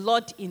place, the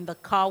Lord in the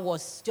car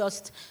was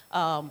just,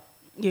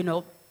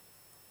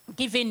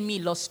 giving me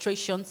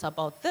illustrations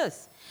about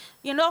this.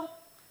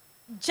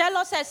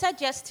 Jealousy, I said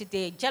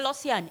yesterday,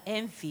 jealousy and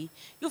envy.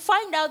 You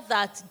find out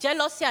that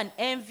jealousy and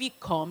envy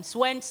comes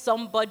when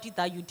somebody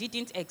that you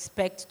didn't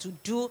expect to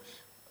do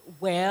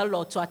well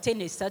or to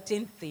attain a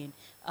certain thing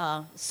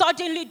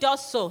suddenly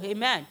does so.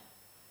 Amen.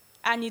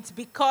 And it's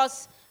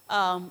because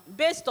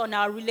based on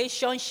our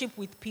relationship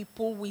with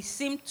people, we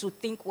seem to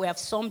think we have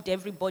summed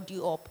everybody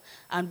up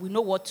and we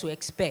know what to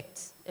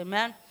expect.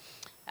 Amen.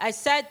 I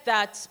said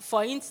that,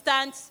 for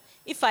instance,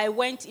 if I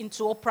went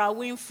into Oprah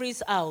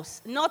Winfrey's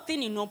house,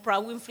 nothing in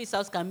Oprah Winfrey's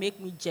house can make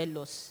me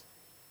jealous.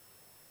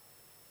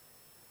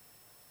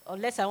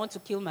 Unless I want to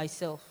kill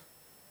myself.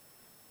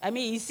 I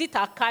mean, is it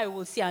a car I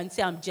will see and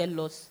say I'm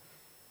jealous?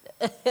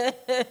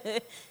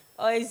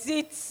 Or is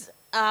it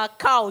a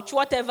couch,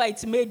 whatever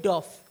it's made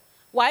of?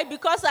 Why?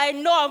 Because I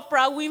know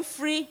Oprah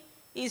Winfrey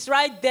is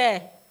right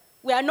there.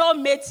 We are not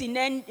mates in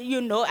any,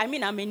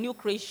 I'm a new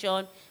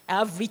creation. I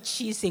have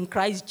riches in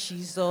Christ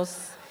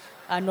Jesus.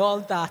 And all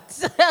that.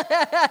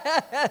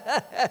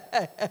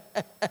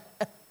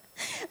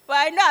 But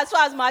I know as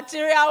far as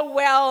material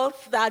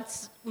wealth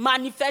that's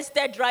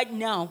manifested right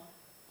now,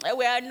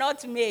 we are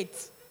not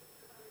mates.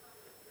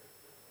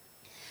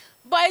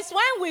 But it's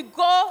when we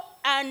go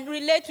and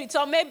relate with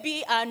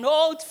maybe an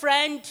old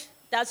friend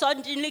that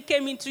suddenly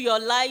came into your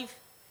life,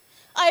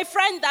 a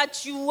friend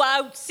that you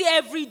see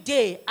every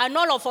day, and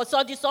all of a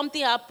sudden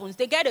something happens.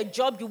 They get a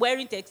job you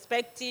weren't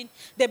expecting.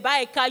 They buy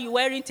a car you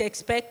weren't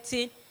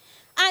expecting.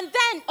 And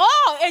then,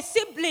 a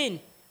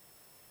sibling.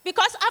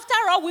 Because after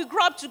all, we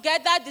grew up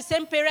together, the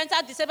same parents,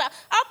 at the same.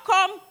 How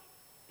come,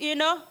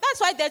 that's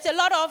why there's a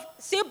lot of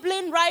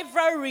sibling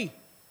rivalry.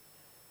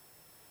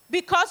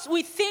 Because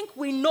we think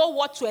we know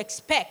what to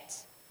expect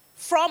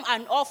from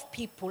and of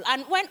people.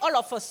 And when all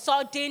of a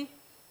sudden,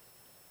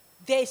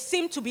 they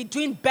seem to be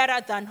doing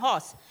better than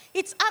us,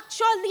 it's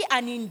actually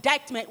an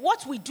indictment.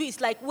 What we do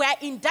is like we're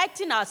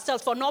indicting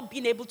ourselves for not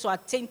being able to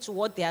attain to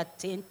what they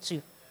attain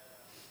to.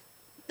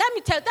 Let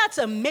me tell you, that's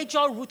a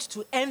major root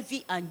to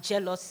envy and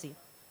jealousy.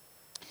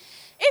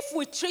 If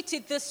we treat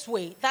it this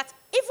way, that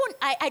even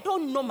I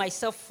don't know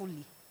myself fully.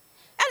 And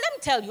let me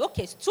tell you,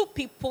 two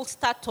people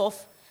start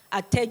off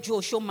at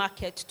Teju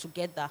Market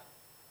together.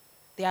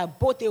 They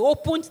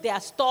opened their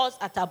stores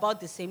at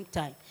about the same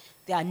time.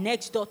 They are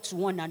next door to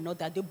one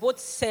another. They both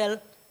sell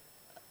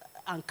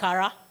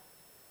Ankara.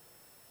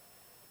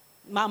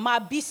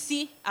 Mama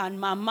Bisi and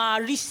Mama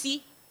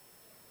Risi.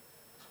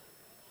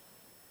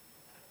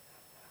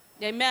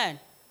 Amen.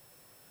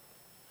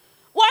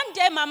 One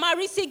day, Mama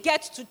Risi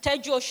gets to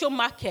Teju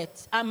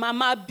Market, and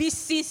Mama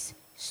Bisi's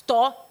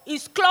store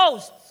is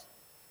closed.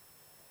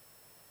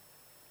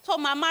 So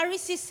Mama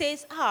Risi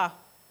says,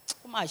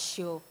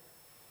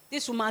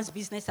 this woman's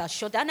business has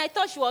shut. And I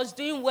thought she was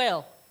doing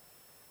well.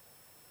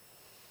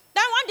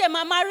 Then one day,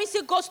 Mama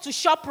Risi goes to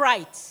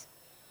ShopRite.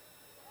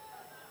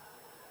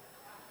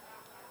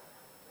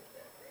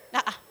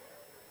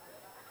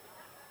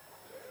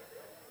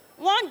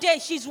 One day,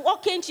 she's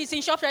walking, she's in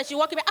ShopRite, she's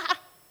walking.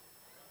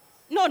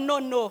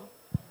 No.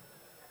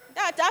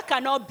 That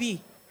cannot be.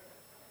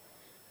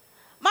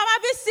 Mama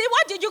Bisi,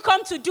 what did you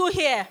come to do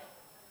here?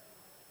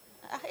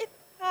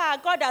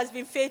 God has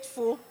been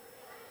faithful.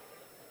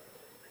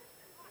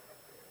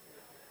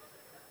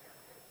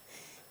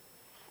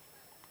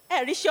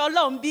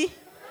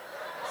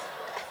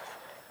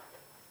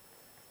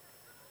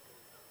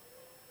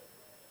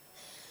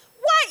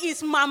 Why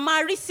is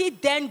Mama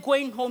Risi then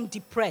going home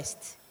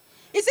depressed?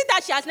 Is it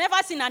that she has never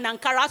seen an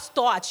Ankara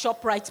store at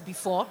ShopRite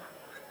before?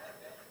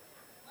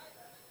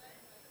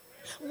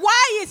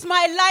 Why is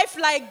my life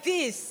like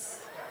this?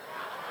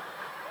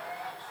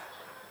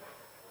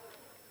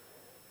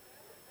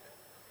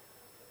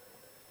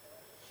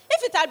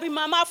 If it had been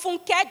Mama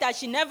Funke that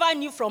she never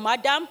knew from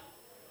Adam,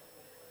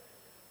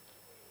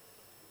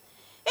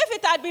 if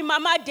it had been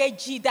Mama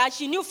Deji that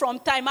she knew from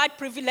time had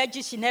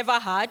privileges she never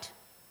had,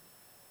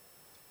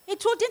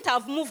 it wouldn't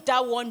have moved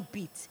that one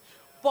bit.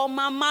 But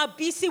Mama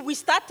BC, we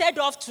started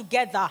off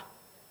together.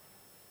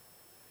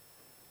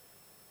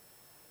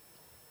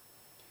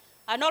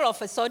 And all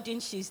of a sudden,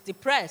 she's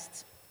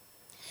depressed.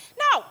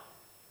 Now,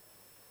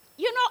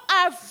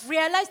 I've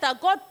realized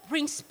that God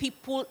brings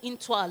people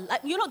into our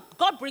life.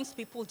 God brings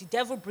people, the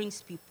devil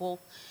brings people.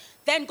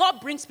 Then God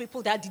brings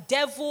people that the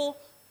devil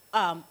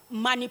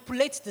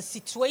manipulates the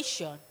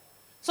situation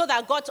so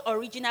that God's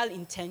original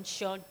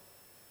intention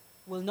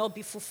will not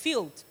be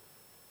fulfilled.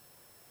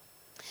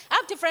 I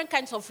have different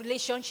kinds of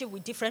relationship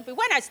with different people.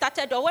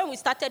 When we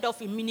started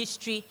off in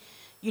ministry,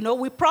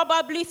 we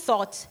probably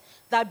thought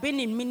that being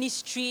in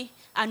ministry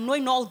and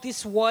knowing all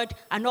this word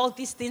and all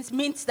these things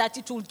means that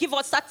it will give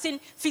us certain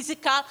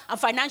physical and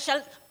financial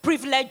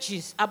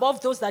privileges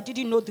above those that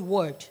didn't know the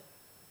word.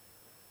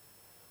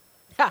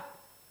 How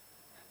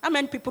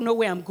many people know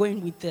where I'm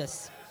going with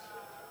this?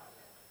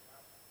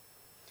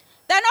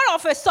 Then all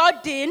of a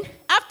sudden,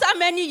 after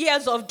many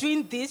years of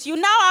doing this, you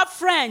now have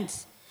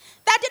friends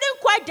that didn't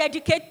quite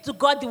dedicate to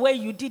God the way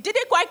you did,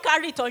 didn't quite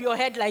carry it on your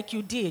head like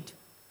you did.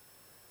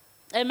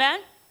 Amen?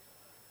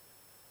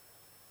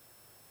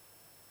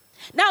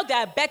 Now they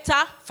are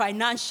better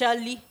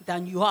financially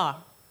than you are.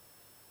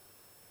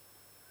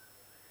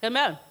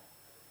 Amen?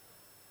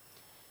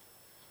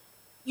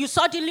 You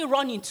suddenly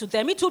run into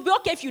them. It would be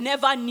okay if you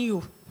never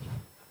knew.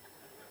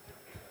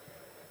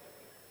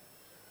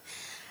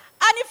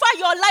 And in fact,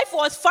 your life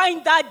was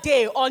fine that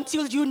day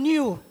until you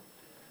knew.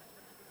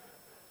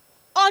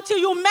 Until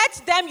you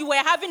met them, you were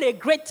having a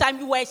great time.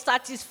 You were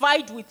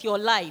satisfied with your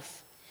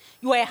life.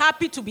 You were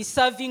happy to be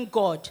serving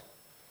God.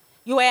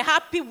 You were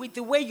happy with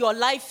the way your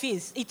life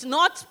is. It's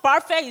not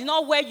perfect. It's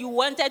not where you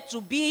wanted to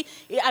be.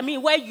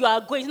 Where you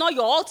are going. It's not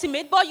your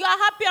ultimate, but you are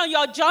happy on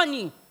your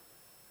journey.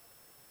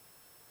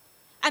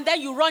 And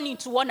then you run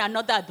into one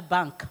another at the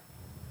bank.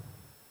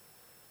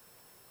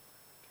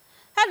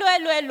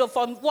 Hello.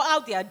 From how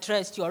they are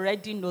dressed, you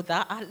already know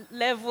that our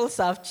levels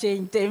have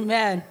changed.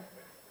 Amen.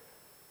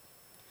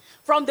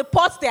 From the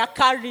pots they are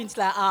carrying, it's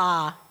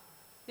like,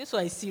 this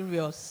one is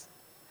serious.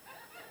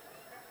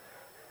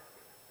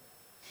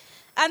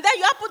 And then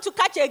you happen to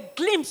catch a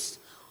glimpse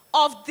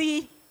of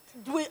the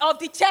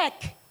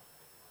check.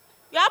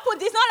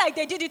 It's not like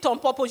they did it on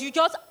purpose. You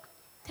just,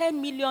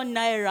 10 million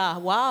naira,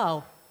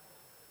 wow.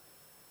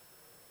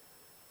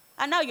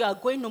 And now you are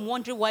going and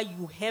wondering why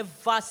you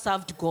ever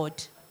served God.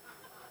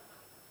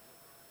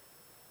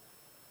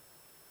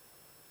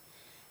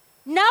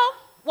 Now,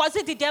 was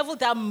it the devil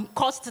that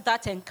caused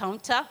that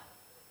encounter?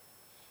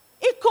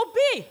 It could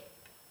be.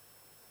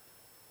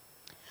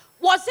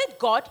 Was it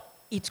God?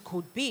 It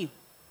could be.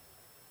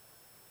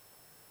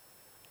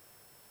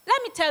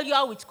 Let me tell you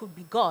how it could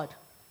be God.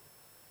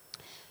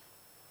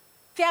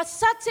 There are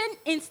certain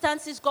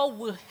instances God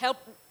will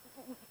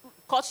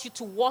cause you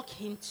to walk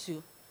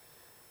into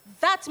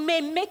that may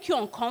make you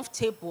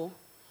uncomfortable,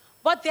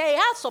 but they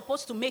are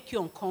supposed to make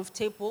you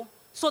uncomfortable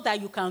so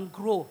that you can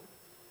grow.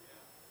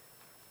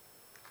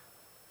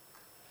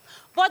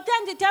 But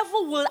then the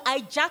devil will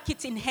hijack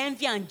it in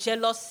envy and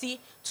jealousy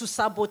to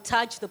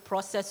sabotage the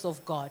process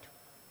of God.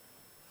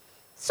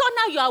 So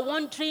now you are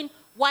wondering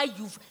why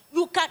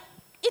you can.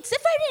 It's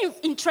very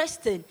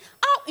interesting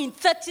how in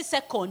 30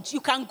 seconds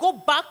you can go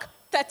back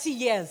 30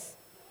 years.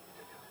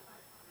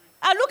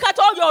 And look at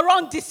all your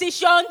wrong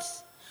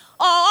decisions,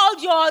 or all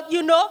your,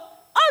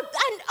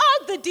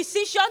 all the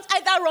decisions,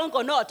 either wrong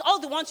or not, all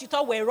the ones you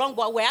thought were wrong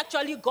but were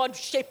actually God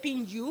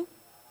shaping you.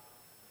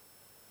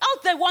 All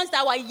the ones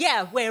that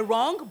were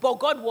wrong, but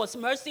God was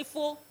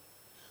merciful.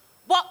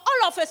 But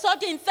all of a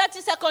sudden, in 30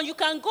 seconds, you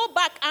can go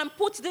back and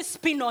put this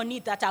spin on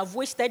it that I've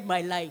wasted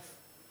my life.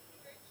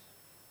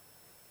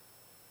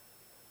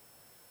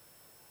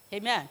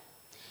 Amen.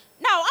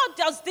 Now, how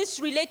does this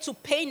relate to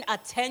paying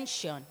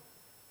attention?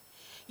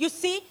 You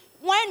see,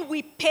 when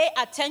we pay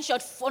attention,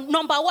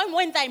 number one,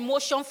 when the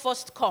emotion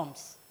first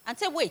comes, and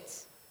say, wait.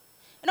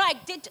 I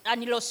did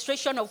an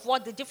illustration of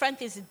what the different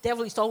things the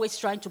devil is always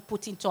trying to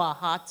put into our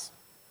hearts.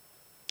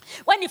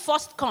 When it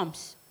first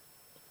comes,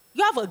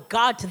 you have a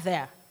guard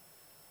there.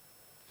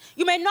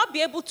 You may not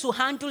be able to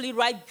handle it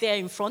right there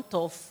in front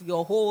of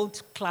your old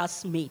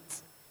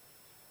classmate.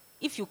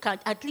 If you can,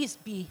 at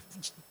least be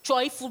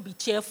joyful, be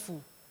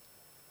cheerful.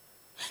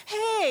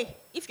 Hey,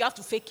 if you have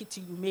to fake it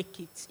till you make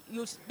it,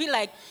 you'll be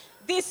like,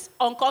 this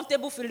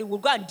uncomfortable feeling, we'll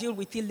go and deal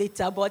with it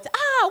later. But,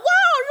 wow,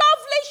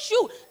 lovely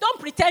shoe. Don't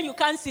pretend you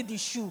can't see the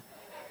shoe.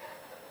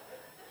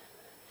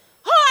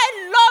 Oh,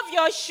 I love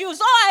your shoes.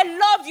 Oh,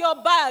 I love your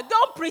bag.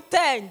 Don't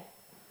pretend.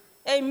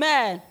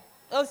 Amen.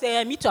 Don't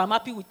say, me too, I'm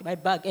happy with my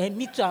bag.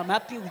 Me too, I'm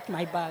happy with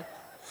my bag.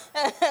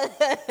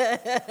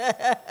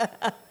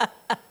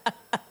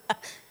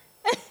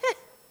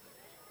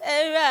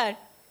 Amen.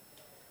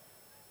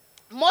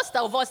 Most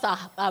of us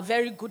are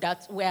very good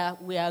at we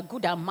are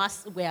good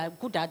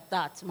at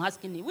that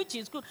masking, which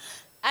is good.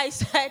 I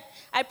said,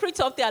 I preached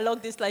something along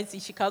these lines in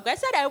Chicago. I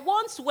said, I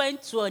once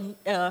went to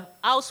a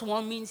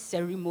housewarming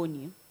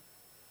ceremony,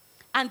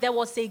 and there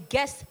was a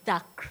guest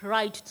that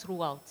cried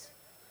throughout.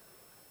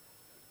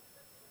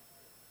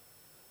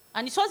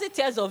 And it wasn't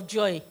tears of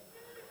joy.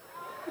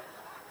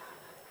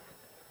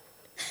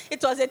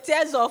 It was a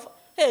tears of,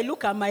 hey,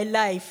 look at my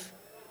life.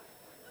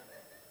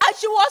 And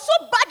she was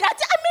so bad at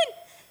it. I mean,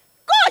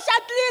 gosh,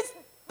 at least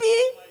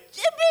be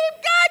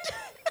God.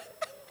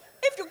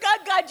 If you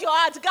can't guard your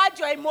heart, guard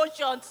your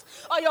emotions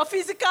or your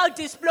physical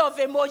display of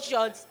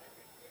emotions.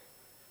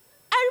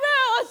 I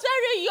remember I was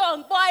very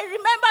young, but I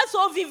remember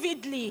so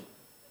vividly.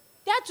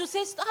 They had to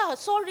say,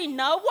 sorry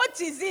now,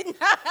 what is it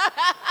now?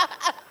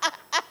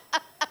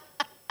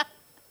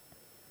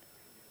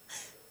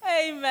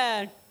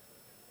 Amen.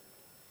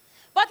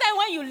 But then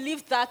when you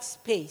leave that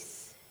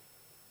space,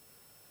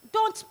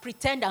 don't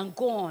pretend and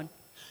go on.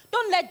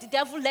 Don't let the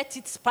devil let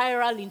it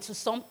spiral into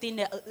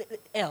something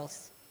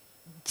else.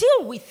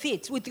 Deal with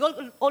it, with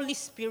the Holy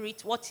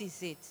Spirit. What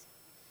is it?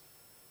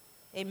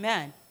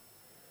 Amen.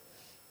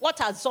 What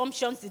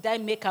assumptions did I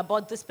make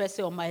about this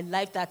person or my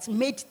life that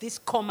made this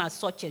come as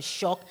such a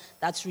shock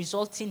that's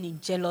resulting in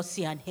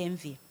jealousy and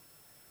envy?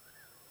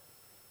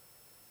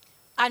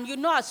 And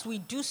as we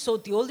do so,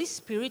 the Holy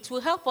Spirit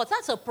will help us.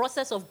 That's a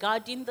process of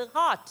guarding the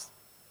heart.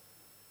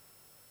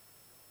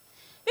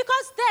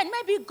 Because then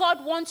maybe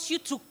God wants you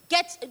to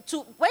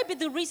maybe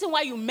the reason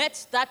why you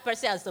met that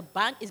person as a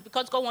bank is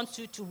because God wants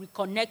you to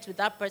reconnect with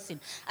that person.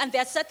 And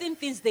there are certain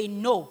things they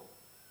know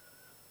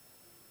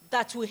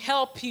that will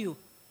help you.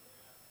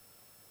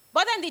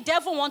 But then the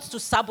devil wants to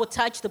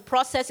sabotage the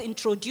process,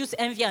 introduce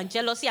envy and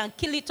jealousy and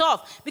kill it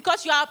off.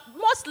 Because you are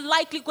most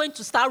likely going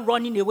to start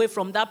running away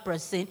from that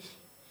person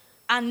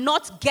and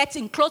not get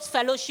in close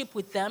fellowship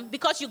with them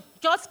because you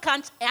just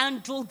can't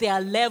handle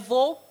their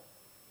level.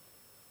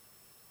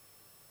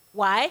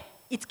 Why?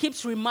 It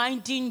keeps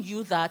reminding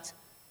you that,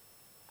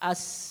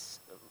 as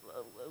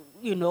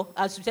you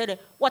said,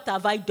 what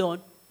have I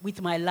done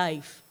with my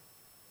life?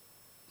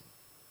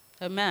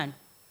 Amen.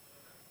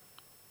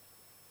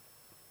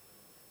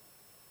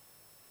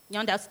 You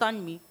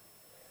understand me?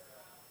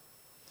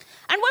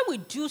 And when we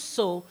do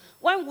so,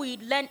 when we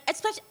learn,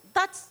 especially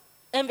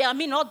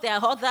all there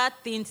are other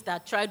things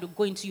that try to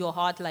go into your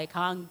heart, like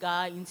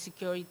anger,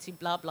 insecurity,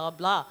 blah, blah,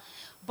 blah.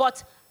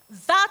 But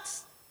that,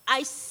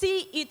 I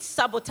see it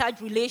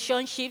sabotage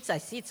relationships. I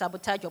see it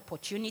sabotage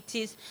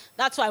opportunities.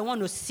 That's why I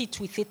want to sit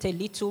with it a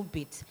little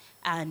bit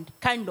and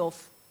kind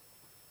of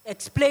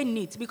explain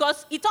it.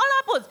 Because it all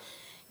happens.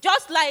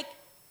 Just like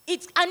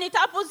it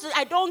happens,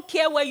 I don't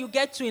care where you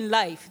get to in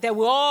life. There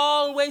will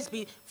always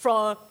be,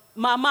 from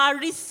Mama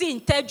Risi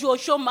in Teju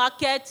Osho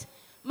Market,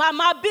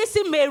 Mama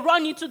Bisi may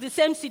run into the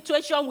same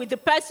situation with the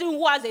person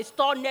who has a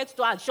store next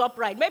to her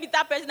ShopRite. Maybe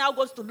that person now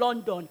goes to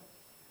London.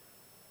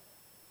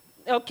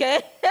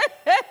 Okay?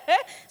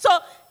 So,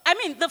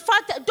 the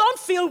fact that don't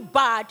feel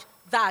bad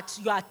that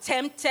you are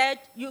tempted.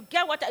 You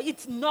get what?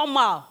 It's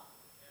normal.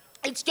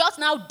 It's just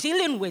now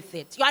dealing with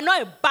it. You are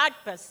not a bad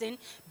person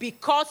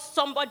because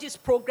somebody's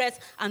progress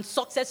and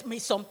success may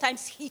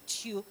sometimes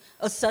hit you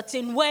a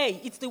certain way.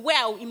 It's the way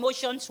our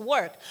emotions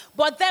work.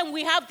 But then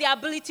we have the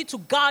ability to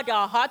guard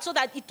our heart so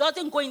that it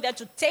doesn't go in there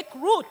to take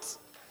root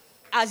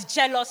as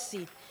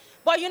jealousy.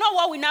 But you know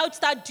what we now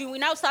start doing? We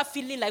now start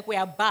feeling like we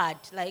are bad.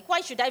 Like, why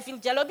should I feel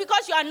jealous?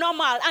 Because you are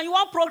normal and you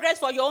want progress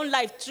for your own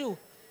life too.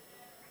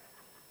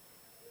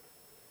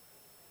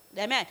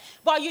 Amen.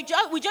 But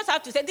we just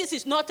have to say, this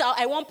is not how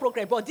I want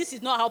progress, but this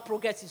is not how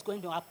progress is going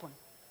to happen.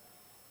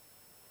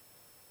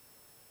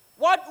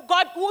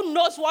 God, who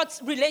knows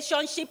what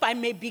relationship I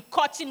may be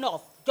cutting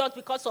off just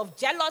because of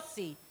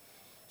jealousy,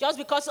 just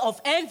because of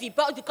envy,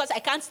 but because I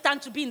can't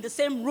stand to be in the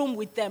same room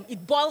with them.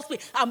 It boils me.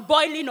 I'm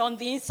boiling on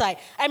the inside.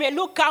 I may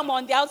look calm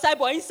on the outside,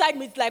 but inside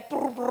me it's like,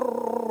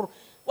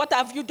 what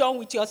have you done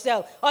with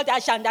yourself? All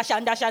that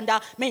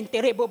shanda,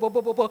 mentere, bo,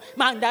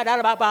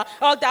 mandara, baba,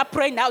 all that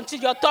praying now until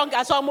your tongue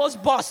has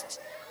almost burst.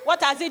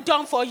 What has it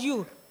done for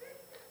you?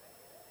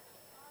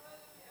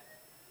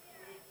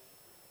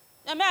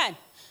 Amen.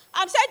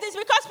 I'm saying this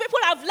because people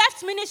have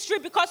left ministry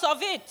because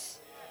of it.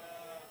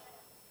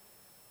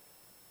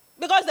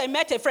 Because they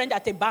met a friend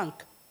at a bank.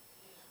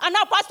 And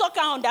now pastor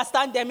can't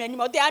understand them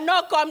anymore. They are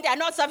not come, they are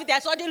not serving, they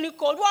are suddenly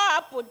cold. What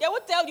happened? They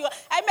will tell you,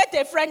 I met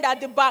a friend at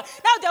the bank.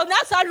 Now they'll now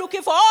start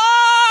looking for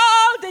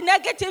all the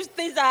negative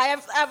things that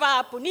have ever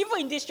happened. Even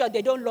in this church,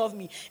 they don't love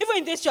me. Even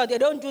in this church, they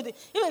don't do the.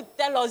 Even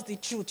tell us the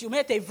truth. You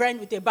met a friend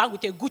with a bank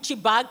with a Gucci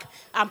bag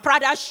and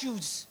Prada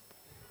shoes.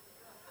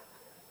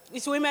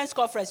 It's women's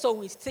conference, so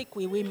we stick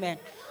with women.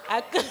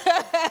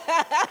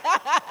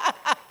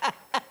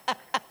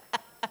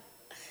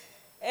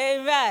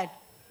 Amen.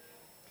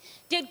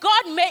 Did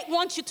God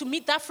want you to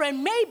meet that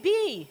friend?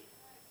 Maybe.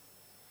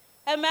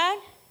 Amen.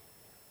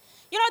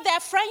 There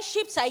are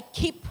friendships I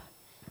keep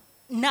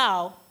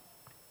now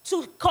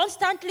to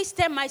constantly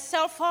stir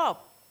myself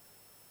up.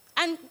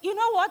 And you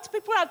know what?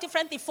 People have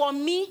different things. For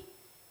me,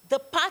 the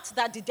part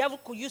that the devil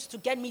could use to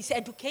get me is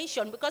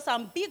education, because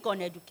I'm big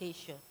on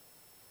education.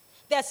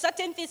 There are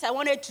certain things I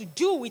wanted to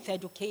do with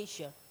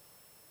education.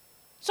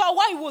 So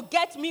what it will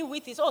get me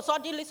with is,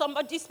 suddenly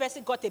this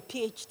person got a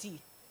PhD.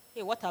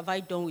 Hey, what have I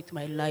done with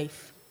my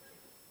life?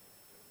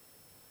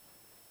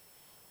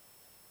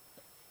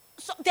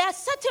 So there are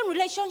certain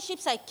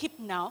relationships I keep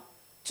now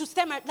to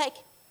stem, like,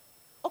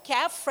 okay, I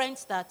have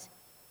friends that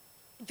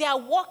they are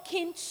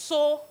working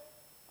so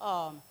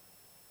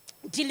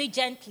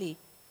diligently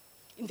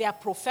in their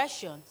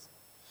professions.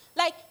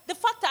 Like, the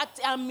fact that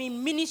I'm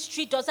in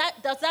ministry, does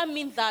that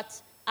mean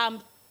that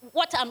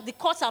the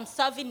course I'm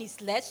serving is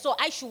less, so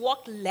I should work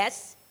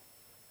less?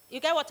 You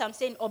get what I'm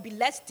saying? Or be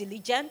less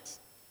diligent?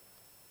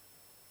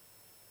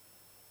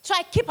 So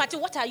I keep at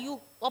it. What are you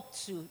up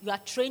to? You are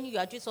training, you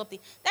are doing something.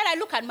 Then I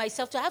look at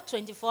myself, I have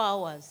 24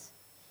 hours.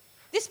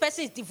 This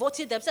person is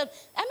devoting themselves.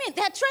 I mean,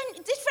 there are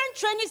different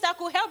trainings that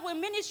could help with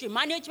ministry.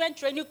 Management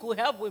training could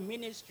help with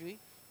ministry.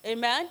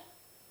 Amen?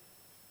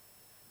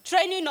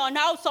 Training on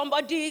how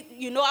somebody,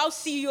 how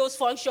CEOs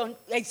function,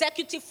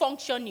 executive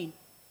functioning,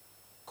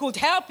 could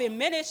help in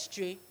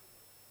ministry.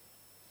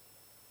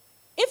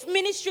 If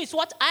ministry is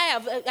what I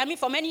have,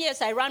 for many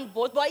years I ran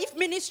both, but if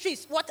ministry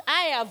is what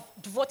I have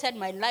devoted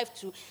my life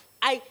to,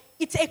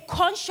 it's a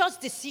conscious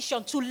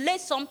decision to lay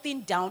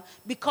something down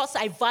because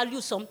I value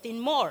something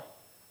more.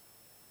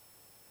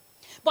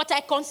 But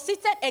I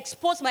consider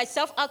expose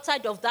myself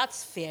outside of that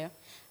sphere.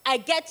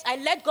 I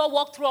let God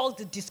walk through all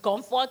the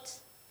discomfort.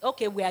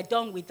 Okay, we are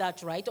done with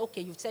that, right?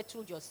 Okay, you've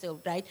settled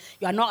yourself, right?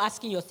 You are not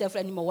asking yourself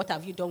anymore, what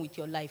have you done with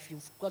your life?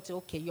 You've got to,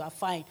 okay, you are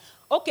fine.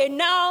 Okay,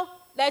 now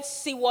let's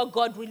see what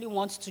God really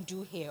wants to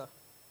do here.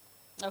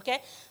 Okay?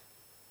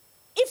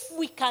 If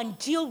we can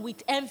deal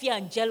with envy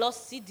and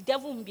jealousy, the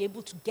devil will be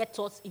able to get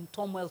us in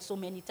turmoil so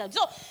many times.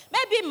 So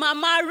maybe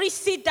Mama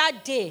Risi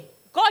that day,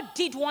 God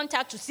did want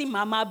her to see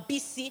Mama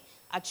BC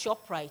at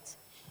ShopRite.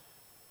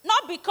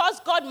 Not because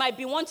God might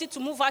be wanting to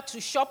move her to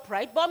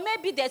ShopRite, but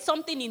maybe there's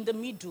something in the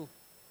middle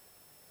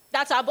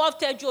that's above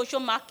Teju Osho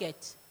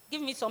Market.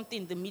 Give me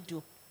something in the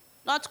middle.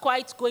 Not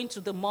quite going to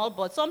the mall,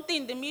 but something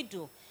in the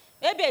middle.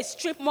 Maybe a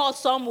strip mall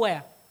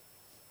somewhere.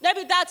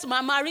 Maybe that's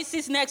Mama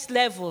Risi's next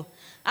level.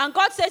 And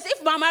God says,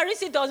 if Mama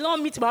Risi does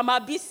not meet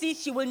Mama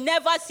BC, she will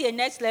never see a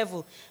next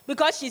level.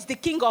 Because she's the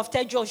king of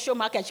Teju Osho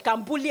Market. She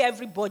can bully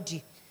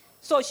everybody.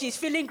 So she's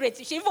feeling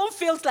great. She even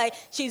feels like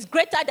she's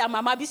greater than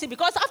Mama BC.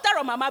 Because after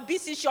all, Mama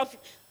BC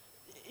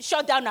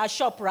shut down her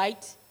shop,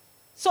 right?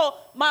 So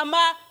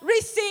Mama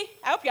Risi,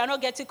 I hope you are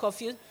not getting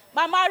confused.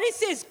 Mama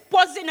Risi is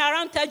posing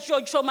around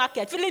Teju Osho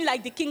Market, feeling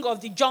like the king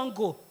of the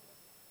jungle.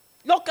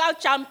 Local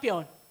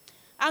champion.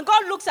 And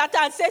God looks at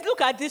her and says, look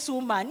at this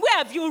woman. Where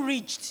have you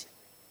reached?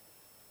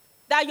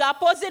 That you are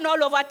posing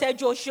all over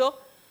Teju Osho.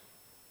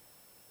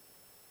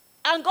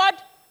 And God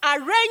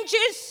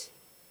arranges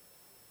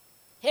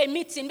a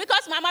meeting.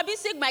 Because Mama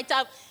Bisig might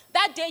have,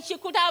 that day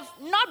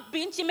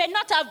she may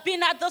not have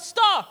been at the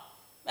store.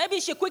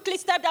 Maybe she quickly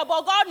stepped out,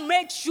 but God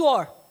made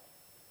sure.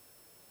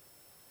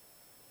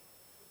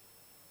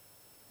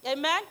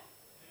 Amen?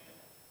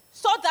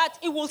 So that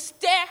it will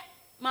stir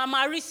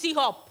Mama Risi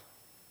up.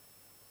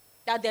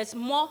 That there's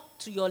more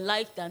to your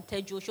life than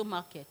Teju Osho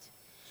Market.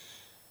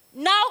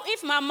 Now,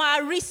 if Mama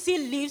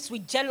Risi lives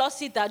with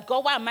jealousy that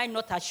God, why am I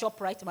not at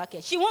ShopRite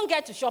Market? She won't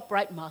get to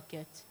ShopRite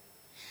Market.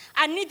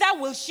 And neither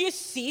will she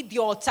see the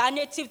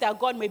alternative that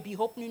God may be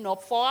opening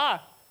up for her.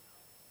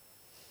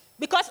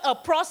 Because a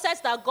process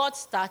that God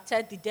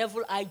started, the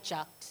devil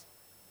hijacked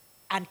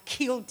and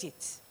killed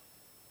it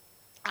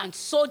and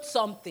sowed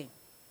something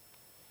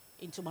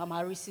into Mama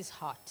Risi's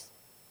heart.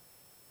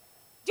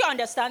 Do you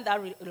understand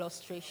that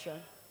illustration?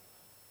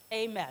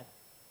 Amen.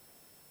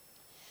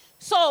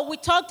 So we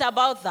talked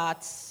about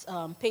that,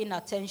 paying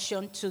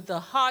attention to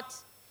the heart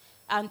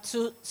and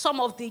to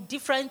some of the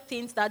different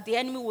things that the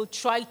enemy will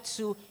try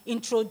to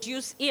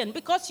introduce in.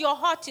 Because your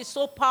heart is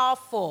so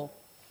powerful.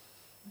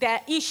 There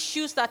are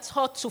issues that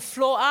ought to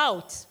flow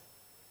out.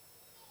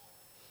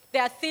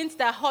 There are things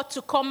that ought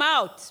to come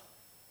out.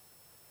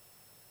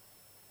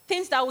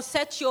 Things that will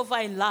set you over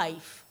in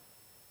life.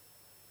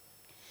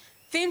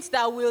 Things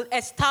that will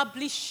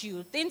establish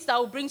you. Things that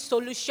will bring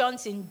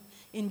solutions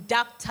in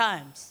dark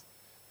times.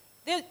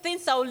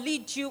 Things that will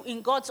lead you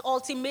in God's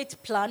ultimate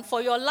plan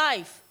for your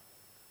life.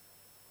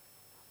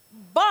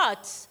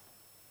 But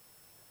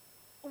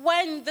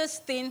when these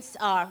things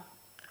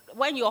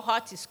when your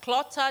heart is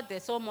cluttered,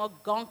 there's so much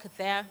gunk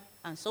there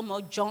and so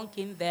much junk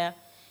in there,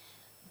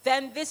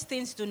 then these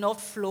things do not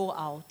flow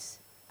out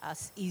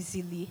as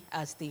easily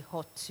as they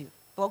ought to.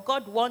 But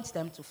God wants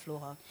them to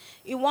flow out.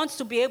 He wants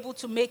to be able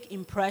to make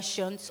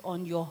impressions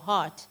on your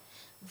heart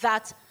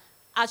that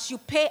as you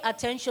pay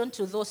attention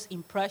to those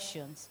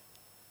impressions,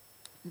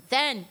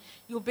 then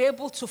you'll be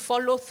able to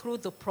follow through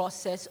the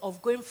process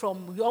of going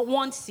from your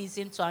one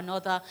season to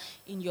another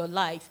in your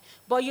life.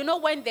 But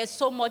when there's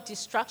so much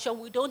distraction,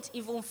 we don't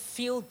even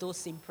feel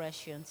those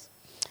impressions.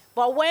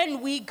 But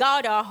when we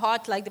guard our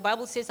heart, like the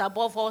Bible says,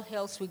 above all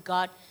else we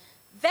guard,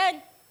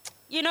 then,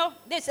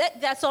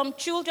 there are some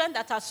children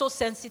that are so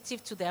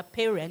sensitive to their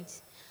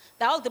parents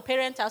that all the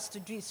parent has to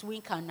do is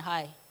wink and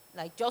hi.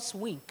 Like, just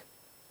wink.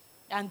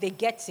 And they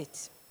get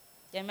it.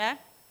 Amen?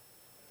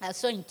 And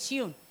so in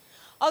tune.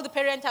 All the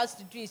parent has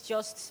to do is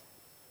just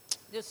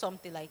do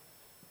something like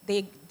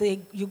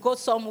you go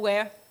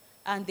somewhere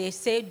and they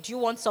say, do you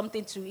want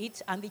something to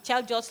eat? And the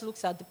child just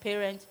looks at the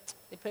parent.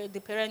 The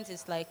parent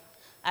is like,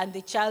 and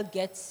the child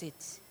gets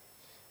it.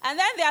 And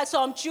then there are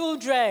some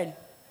children.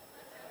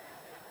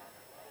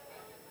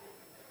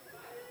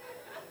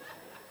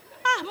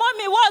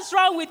 Mommy, what's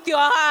wrong with your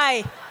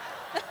eye?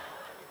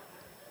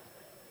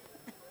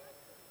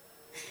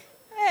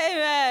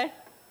 Amen.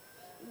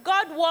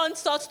 God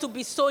wants us to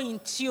be so in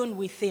tune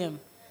with him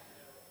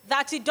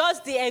that he does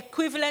the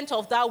equivalent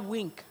of that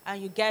wink,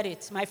 and you get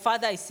it. My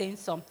father is saying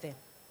something.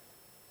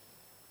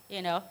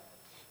 You know,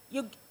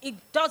 it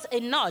does a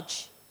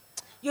nudge.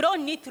 You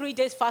don't need 3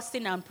 days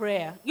fasting and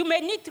prayer. You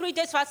may need 3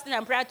 days fasting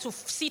and prayer to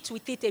sit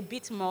with it a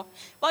bit more,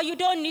 but you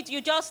don't need.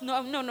 You just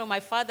know. No. My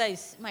father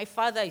is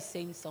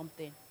saying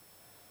something.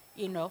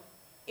 You know,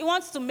 he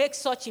wants to make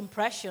such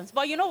impressions,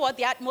 but you know what?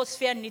 The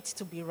atmosphere needs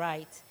to be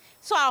right.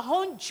 So our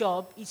own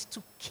job is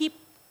to keep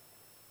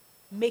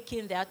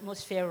making the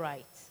atmosphere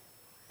right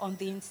on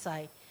the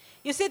inside.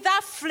 You see,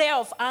 that flare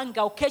of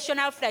anger,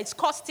 occasional flare, is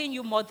costing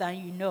you more than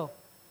you know.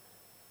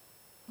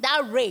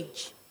 That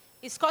rage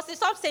is costing.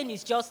 Stop saying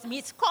it's just me.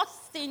 It's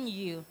costing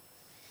you.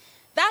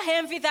 That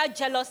envy, that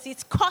jealousy,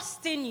 it's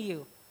costing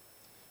you.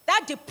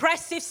 That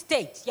depressive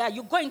state,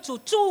 you go into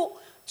two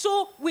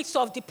weeks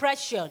of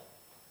depression.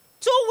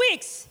 2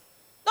 weeks.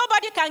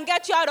 Nobody can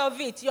get you out of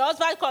it. Your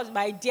husband calls,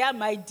 my dear,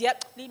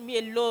 leave me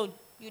alone.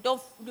 You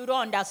don't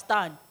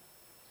understand.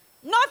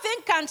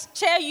 Nothing can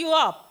cheer you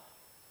up.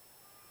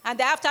 And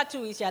then after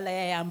 2 weeks, you're like,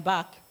 hey, I'm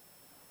back.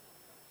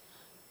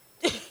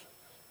 Do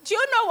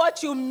you know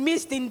what you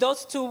missed in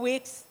those 2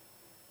 weeks?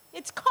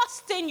 It's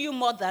costing you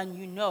more than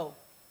you know.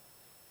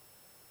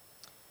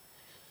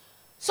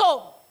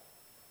 So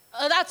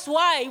that's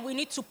why we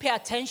need to pay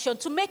attention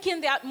to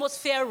making the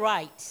atmosphere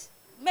right.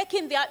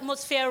 Making the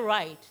atmosphere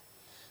right.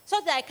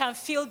 So that I can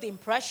feel the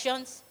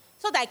impressions,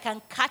 so that I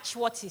can catch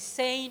what he's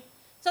saying,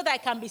 so that I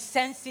can be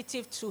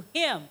sensitive to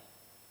him.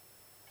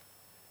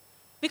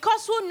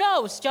 Because who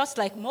knows, just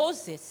like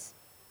Moses,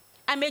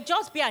 I may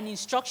just be an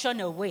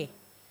instruction away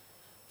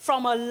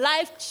from a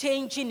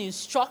life-changing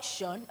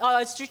instruction,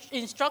 or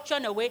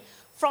instruction away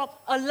from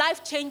a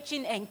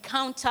life-changing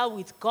encounter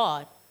with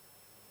God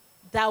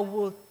that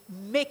will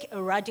make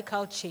a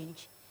radical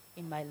change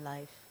in my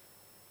life.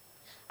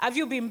 Have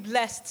you been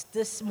blessed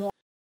this morning?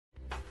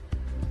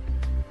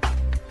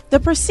 The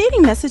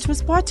preceding message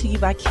was brought to you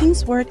by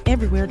Kingsword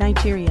Everywhere,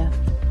 Nigeria.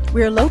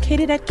 We are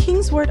located at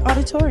Kingsword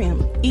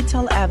Auditorium,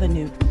 Etel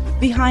Avenue,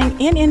 behind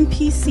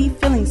NNPC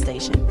Filling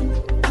Station,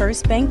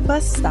 First Bank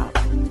Bus Stop,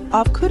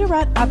 off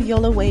Kudirat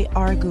Abiola Way,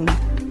 Argun,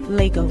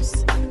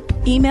 Lagos.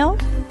 Email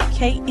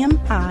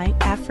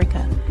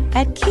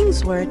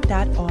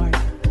kmiafrica@kingsword.org.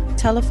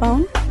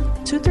 Telephone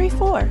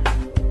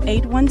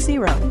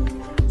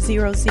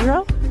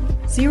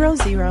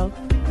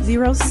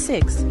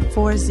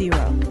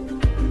 234-810-00000640.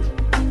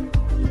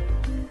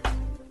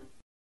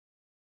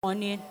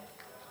 Morning.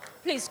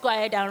 Please go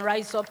ahead and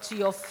rise up to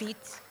your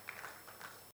feet.